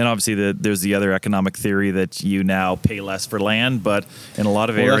off. And obviously there's the other economic theory that you now pay less for land, but in a lot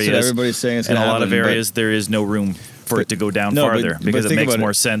of areas, that's what everybody's saying it's in gonna a lot of happen, areas there is no room for it to go down farther, because it makes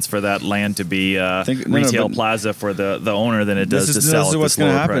more sense for that land to be retail plaza for the owner than it does to sell at this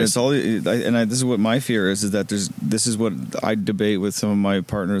lower price. It's all, this is what my fear is that this is what I debate with some of my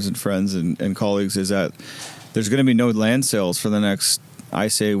partners and friends and colleagues, is that there's going to be no land sales for the next, I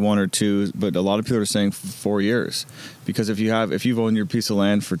say 1 or 2, but a lot of people are saying 4 years, because if you've owned your piece of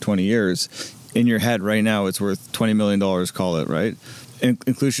land for 20 years, in your head right now it's worth $20 million, call it, right?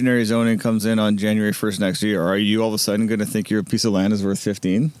 Inclusionary zoning comes in on January 1st next year. Are you all of a sudden going to think your piece of land is worth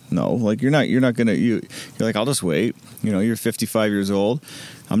 15? No, like you're not going to. You're like, I'll just wait. You're 55 years old.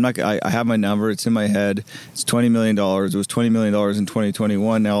 I have my number. It's in my head. It's $20 million. It was $20 million in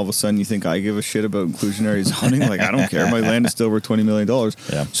 2021. Now all of a sudden you think I give a shit about inclusionary zoning? Like, I don't care. My land is still worth $20 million.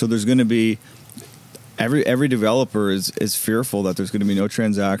 Yeah. So there's going to be every developer is fearful that there's going to be no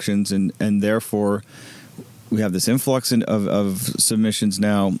transactions, and therefore we have this influx of submissions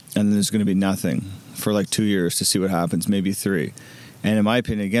now, and then there's going to be nothing for like 2 years to see what happens, maybe 3. And in my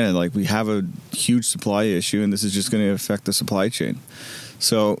opinion, again, like, we have a huge supply issue, and this is just going to affect the supply chain.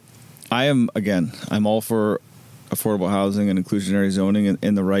 So I'm all for affordable housing and inclusionary zoning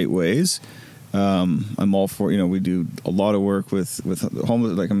in the right ways. I'm all for, we do a lot of work with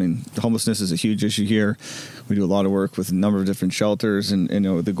homelessness is a huge issue here. We do a lot of work with a number of different shelters, and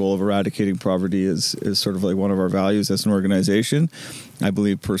the goal of eradicating poverty is sort of like one of our values as an organization. I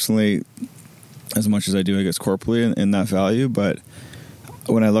believe personally, as much as I do, I guess, corporately in that value. But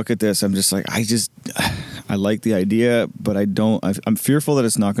when I look at this, I'm just like, I like the idea, but I'm fearful that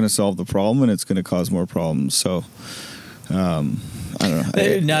it's not going to solve the problem and it's going to cause more problems. So, I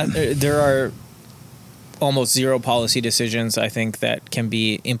don't know. There are almost zero policy decisions, I think, that can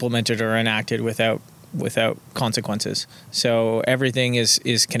be implemented or enacted without consequences. So everything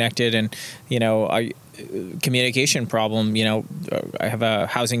is connected, and communication problem. I have a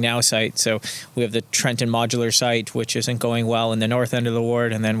Housing Now site, so we have the Trenton Modular site, which isn't going well in the north end of the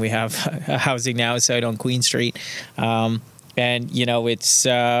ward, and then we have a Housing Now site on Queen Street, and it's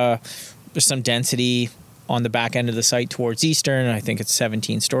there's some density on the back end of the site towards Eastern. I think it's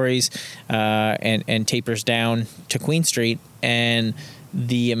 17 stories, and tapers down to Queen Street, and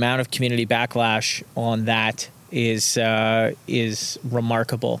the amount of community backlash on that is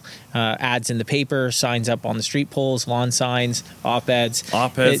remarkable. Ads in the paper, signs up on the street poles, lawn signs, op-eds.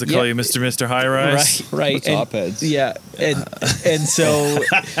 Op-eds to call you Mr. High Rise? Right. What's op-eds? Yeah. And so,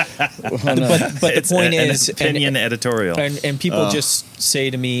 but the point is... An opinion editorial. And people just say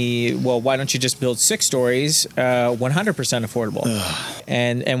to me, well, why don't you just build 6 stories, 100% affordable?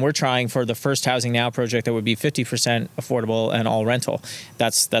 And we're trying for the first Housing Now project that would be 50% affordable and all rental.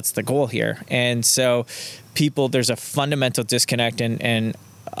 That's the goal here. And so there's a fundamental disconnect and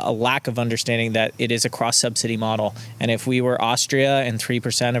a lack of understanding that it is a cross-subsidy model. And if we were Austria and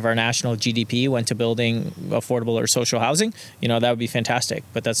 3% of our national GDP went to building affordable or social housing, that would be fantastic.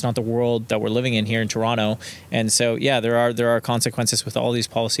 But that's not the world that we're living in here in Toronto. And so, there are consequences with all these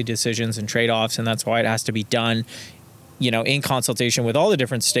policy decisions and trade-offs, and that's why it has to be done in consultation with all the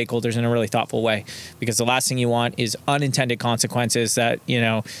different stakeholders in a really thoughtful way, because the last thing you want is unintended consequences that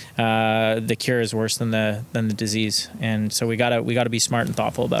the cure is worse than the disease. And so we gotta be smart and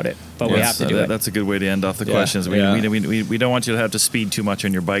thoughtful about it, but we have to do it. That's a good way to end off the questions. We don't want you to have to speed too much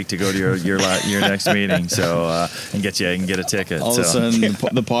on your bike to go to your next meeting, so and get a ticket. All of a sudden,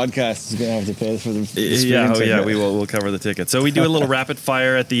 the podcast is gonna have to pay for the ticket. We'll cover the ticket. So we do a little rapid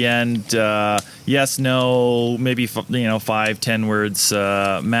fire at the end. Yes, no, maybe 5-10 words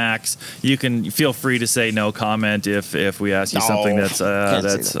max. You can feel free to say no comment if we ask you something that's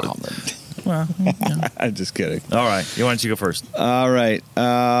well, yeah. I'm just kidding. All right, why don't you go first? All right,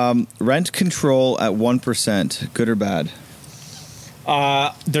 rent control at 1%, good or bad?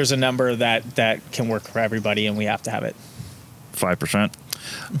 There's a number that can work for everybody, and we have to have it. 5%.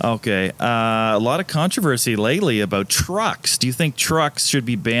 Okay. A lot of controversy lately about trucks. Do you think trucks should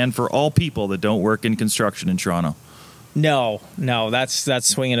be banned for all people that don't work in construction in Toronto? No, that's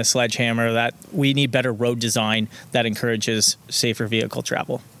swinging a sledgehammer. That we need better road design that encourages safer vehicle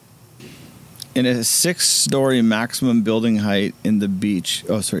travel. In a 6-story maximum building height in the beach.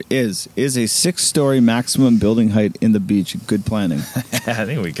 Oh, sorry. Is a 6-story maximum building height in the beach good planning? I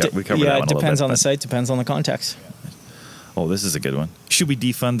think we covered that one Yeah, a it little depends bit, on the but- site, depends on the context. Oh, this is a good one. Should we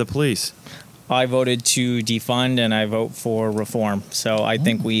defund the police? I voted to defund, and I vote for reform. So I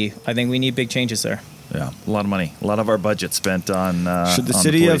think we need big changes there. Yeah, a lot of money. A lot of our budget spent on. Should the on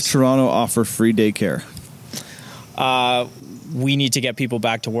city of police. Toronto offer free daycare? We need to get people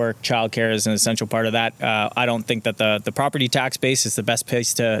back to work. Childcare is an essential part of that. I don't think that the property tax base is the best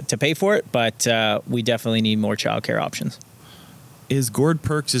place to pay for it, but we definitely need more childcare options. Is Gord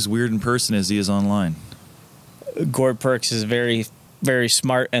Perks as weird in person as he is online? Gord Perks is a very, very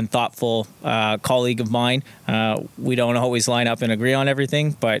smart and thoughtful colleague of mine. We don't always line up and agree on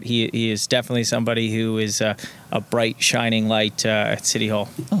everything, but he is definitely somebody who is a bright, shining light at City Hall.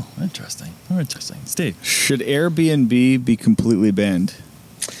 Oh, interesting. Oh, interesting. Steve. Should Airbnb be completely banned?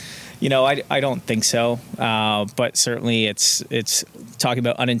 You know, I don't think so, but certainly it's talking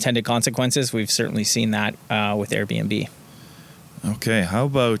about unintended consequences. We've certainly seen that with Airbnb. Okay, how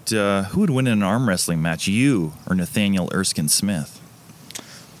about who would win in an arm wrestling match, you or Nathaniel Erskine Smith?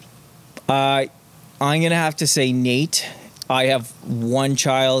 I'm going to have to say Nate. I have one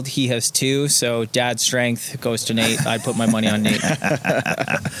child. He has two. So dad's strength goes to Nate. I'd put my money on Nate.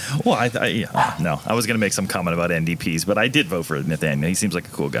 Well, I was going to make some comment about NDPs, but I did vote for Nathaniel. He seems like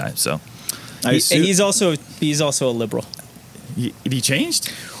a cool guy. So He's also a liberal. he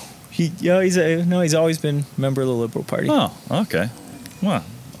changed? He's always been a member of the Liberal Party. Oh, okay. Well,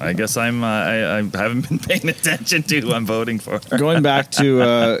 I guess I haven't been paying attention to who I'm voting for. Going back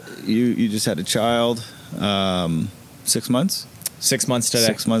to you just had a child, 6 months? 6 months today.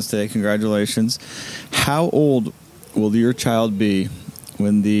 6 months today. Congratulations. How old will your child be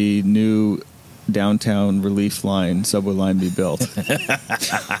when the new downtown relief line, subway line, be built?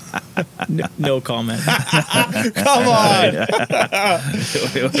 No comment. Come on.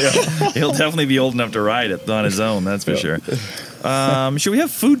 He'll definitely be old enough to ride it on his own, that's for sure. Should we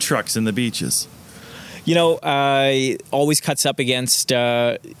have food trucks in the beaches? You know, always cuts up against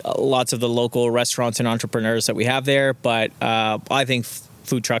lots of the local restaurants and entrepreneurs that we have there, but I think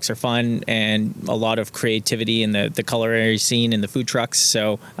food trucks are fun and a lot of creativity in the culinary scene in the food trucks.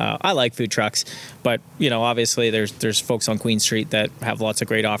 So I like food trucks, but you know, obviously there's folks on Queen Street that have lots of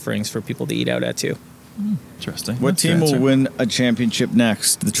great offerings for people to eat out at too. Interesting. What That's your team will answer. win a championship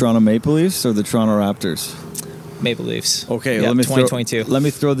next? The Toronto Maple Leafs or the Toronto Raptors? Maple Leafs. Okay, Yep, let me 2022. let me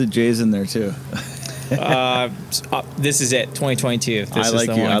throw the Jays in there too. This is it, 2022. This I is like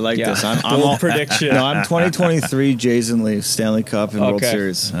the you. one. I like Yeah. this. I'm Bold all prediction. No, I'm 2023 Jays and Leafs, Stanley Cup and World Okay.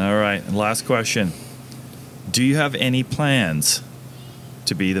 Series. All right, and last question. Do you have any plans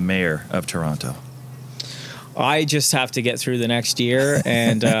to be the mayor of Toronto? I just have to get through the next year,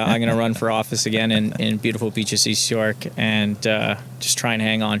 and I'm going to run for office again in beautiful Beaches, East York, and just try and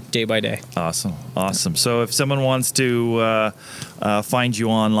hang on day by day. Awesome. So if someone wants to find you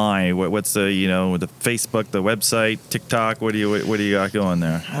online, what's the the Facebook, the website, TikTok? What do you got going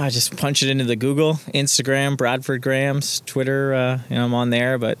there? Just punch it into the Google, Instagram, Bradford Grams, Twitter. I'm on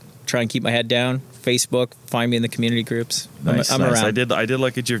there, but try and keep my head down. Facebook, find me in the community groups. Nice, I'm nice. around. I did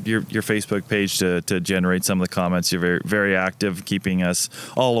look at your Facebook page to generate some of the comments. You're very, very active, keeping us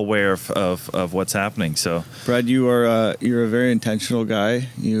all aware of what's happening. So, Brad, you're a very intentional guy.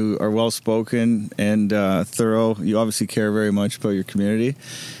 You are well spoken and thorough. You obviously care very much about your community,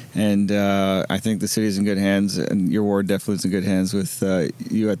 and I think the city's in good hands, and your ward definitely is in good hands with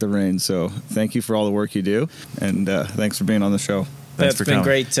you at the reign. So, thank you for all the work you do, and thanks for being on the show. thanks It's for been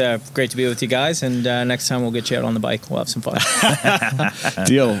coming. great to be with you guys, and next time we'll get you out on the bike. We'll have some fun.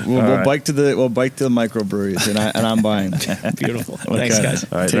 Deal. We'll right. bike to the microbreweries, and I'm buying. Beautiful. Okay. Thanks, guys.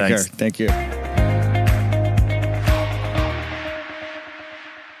 All right, Take thanks. care. Thank you.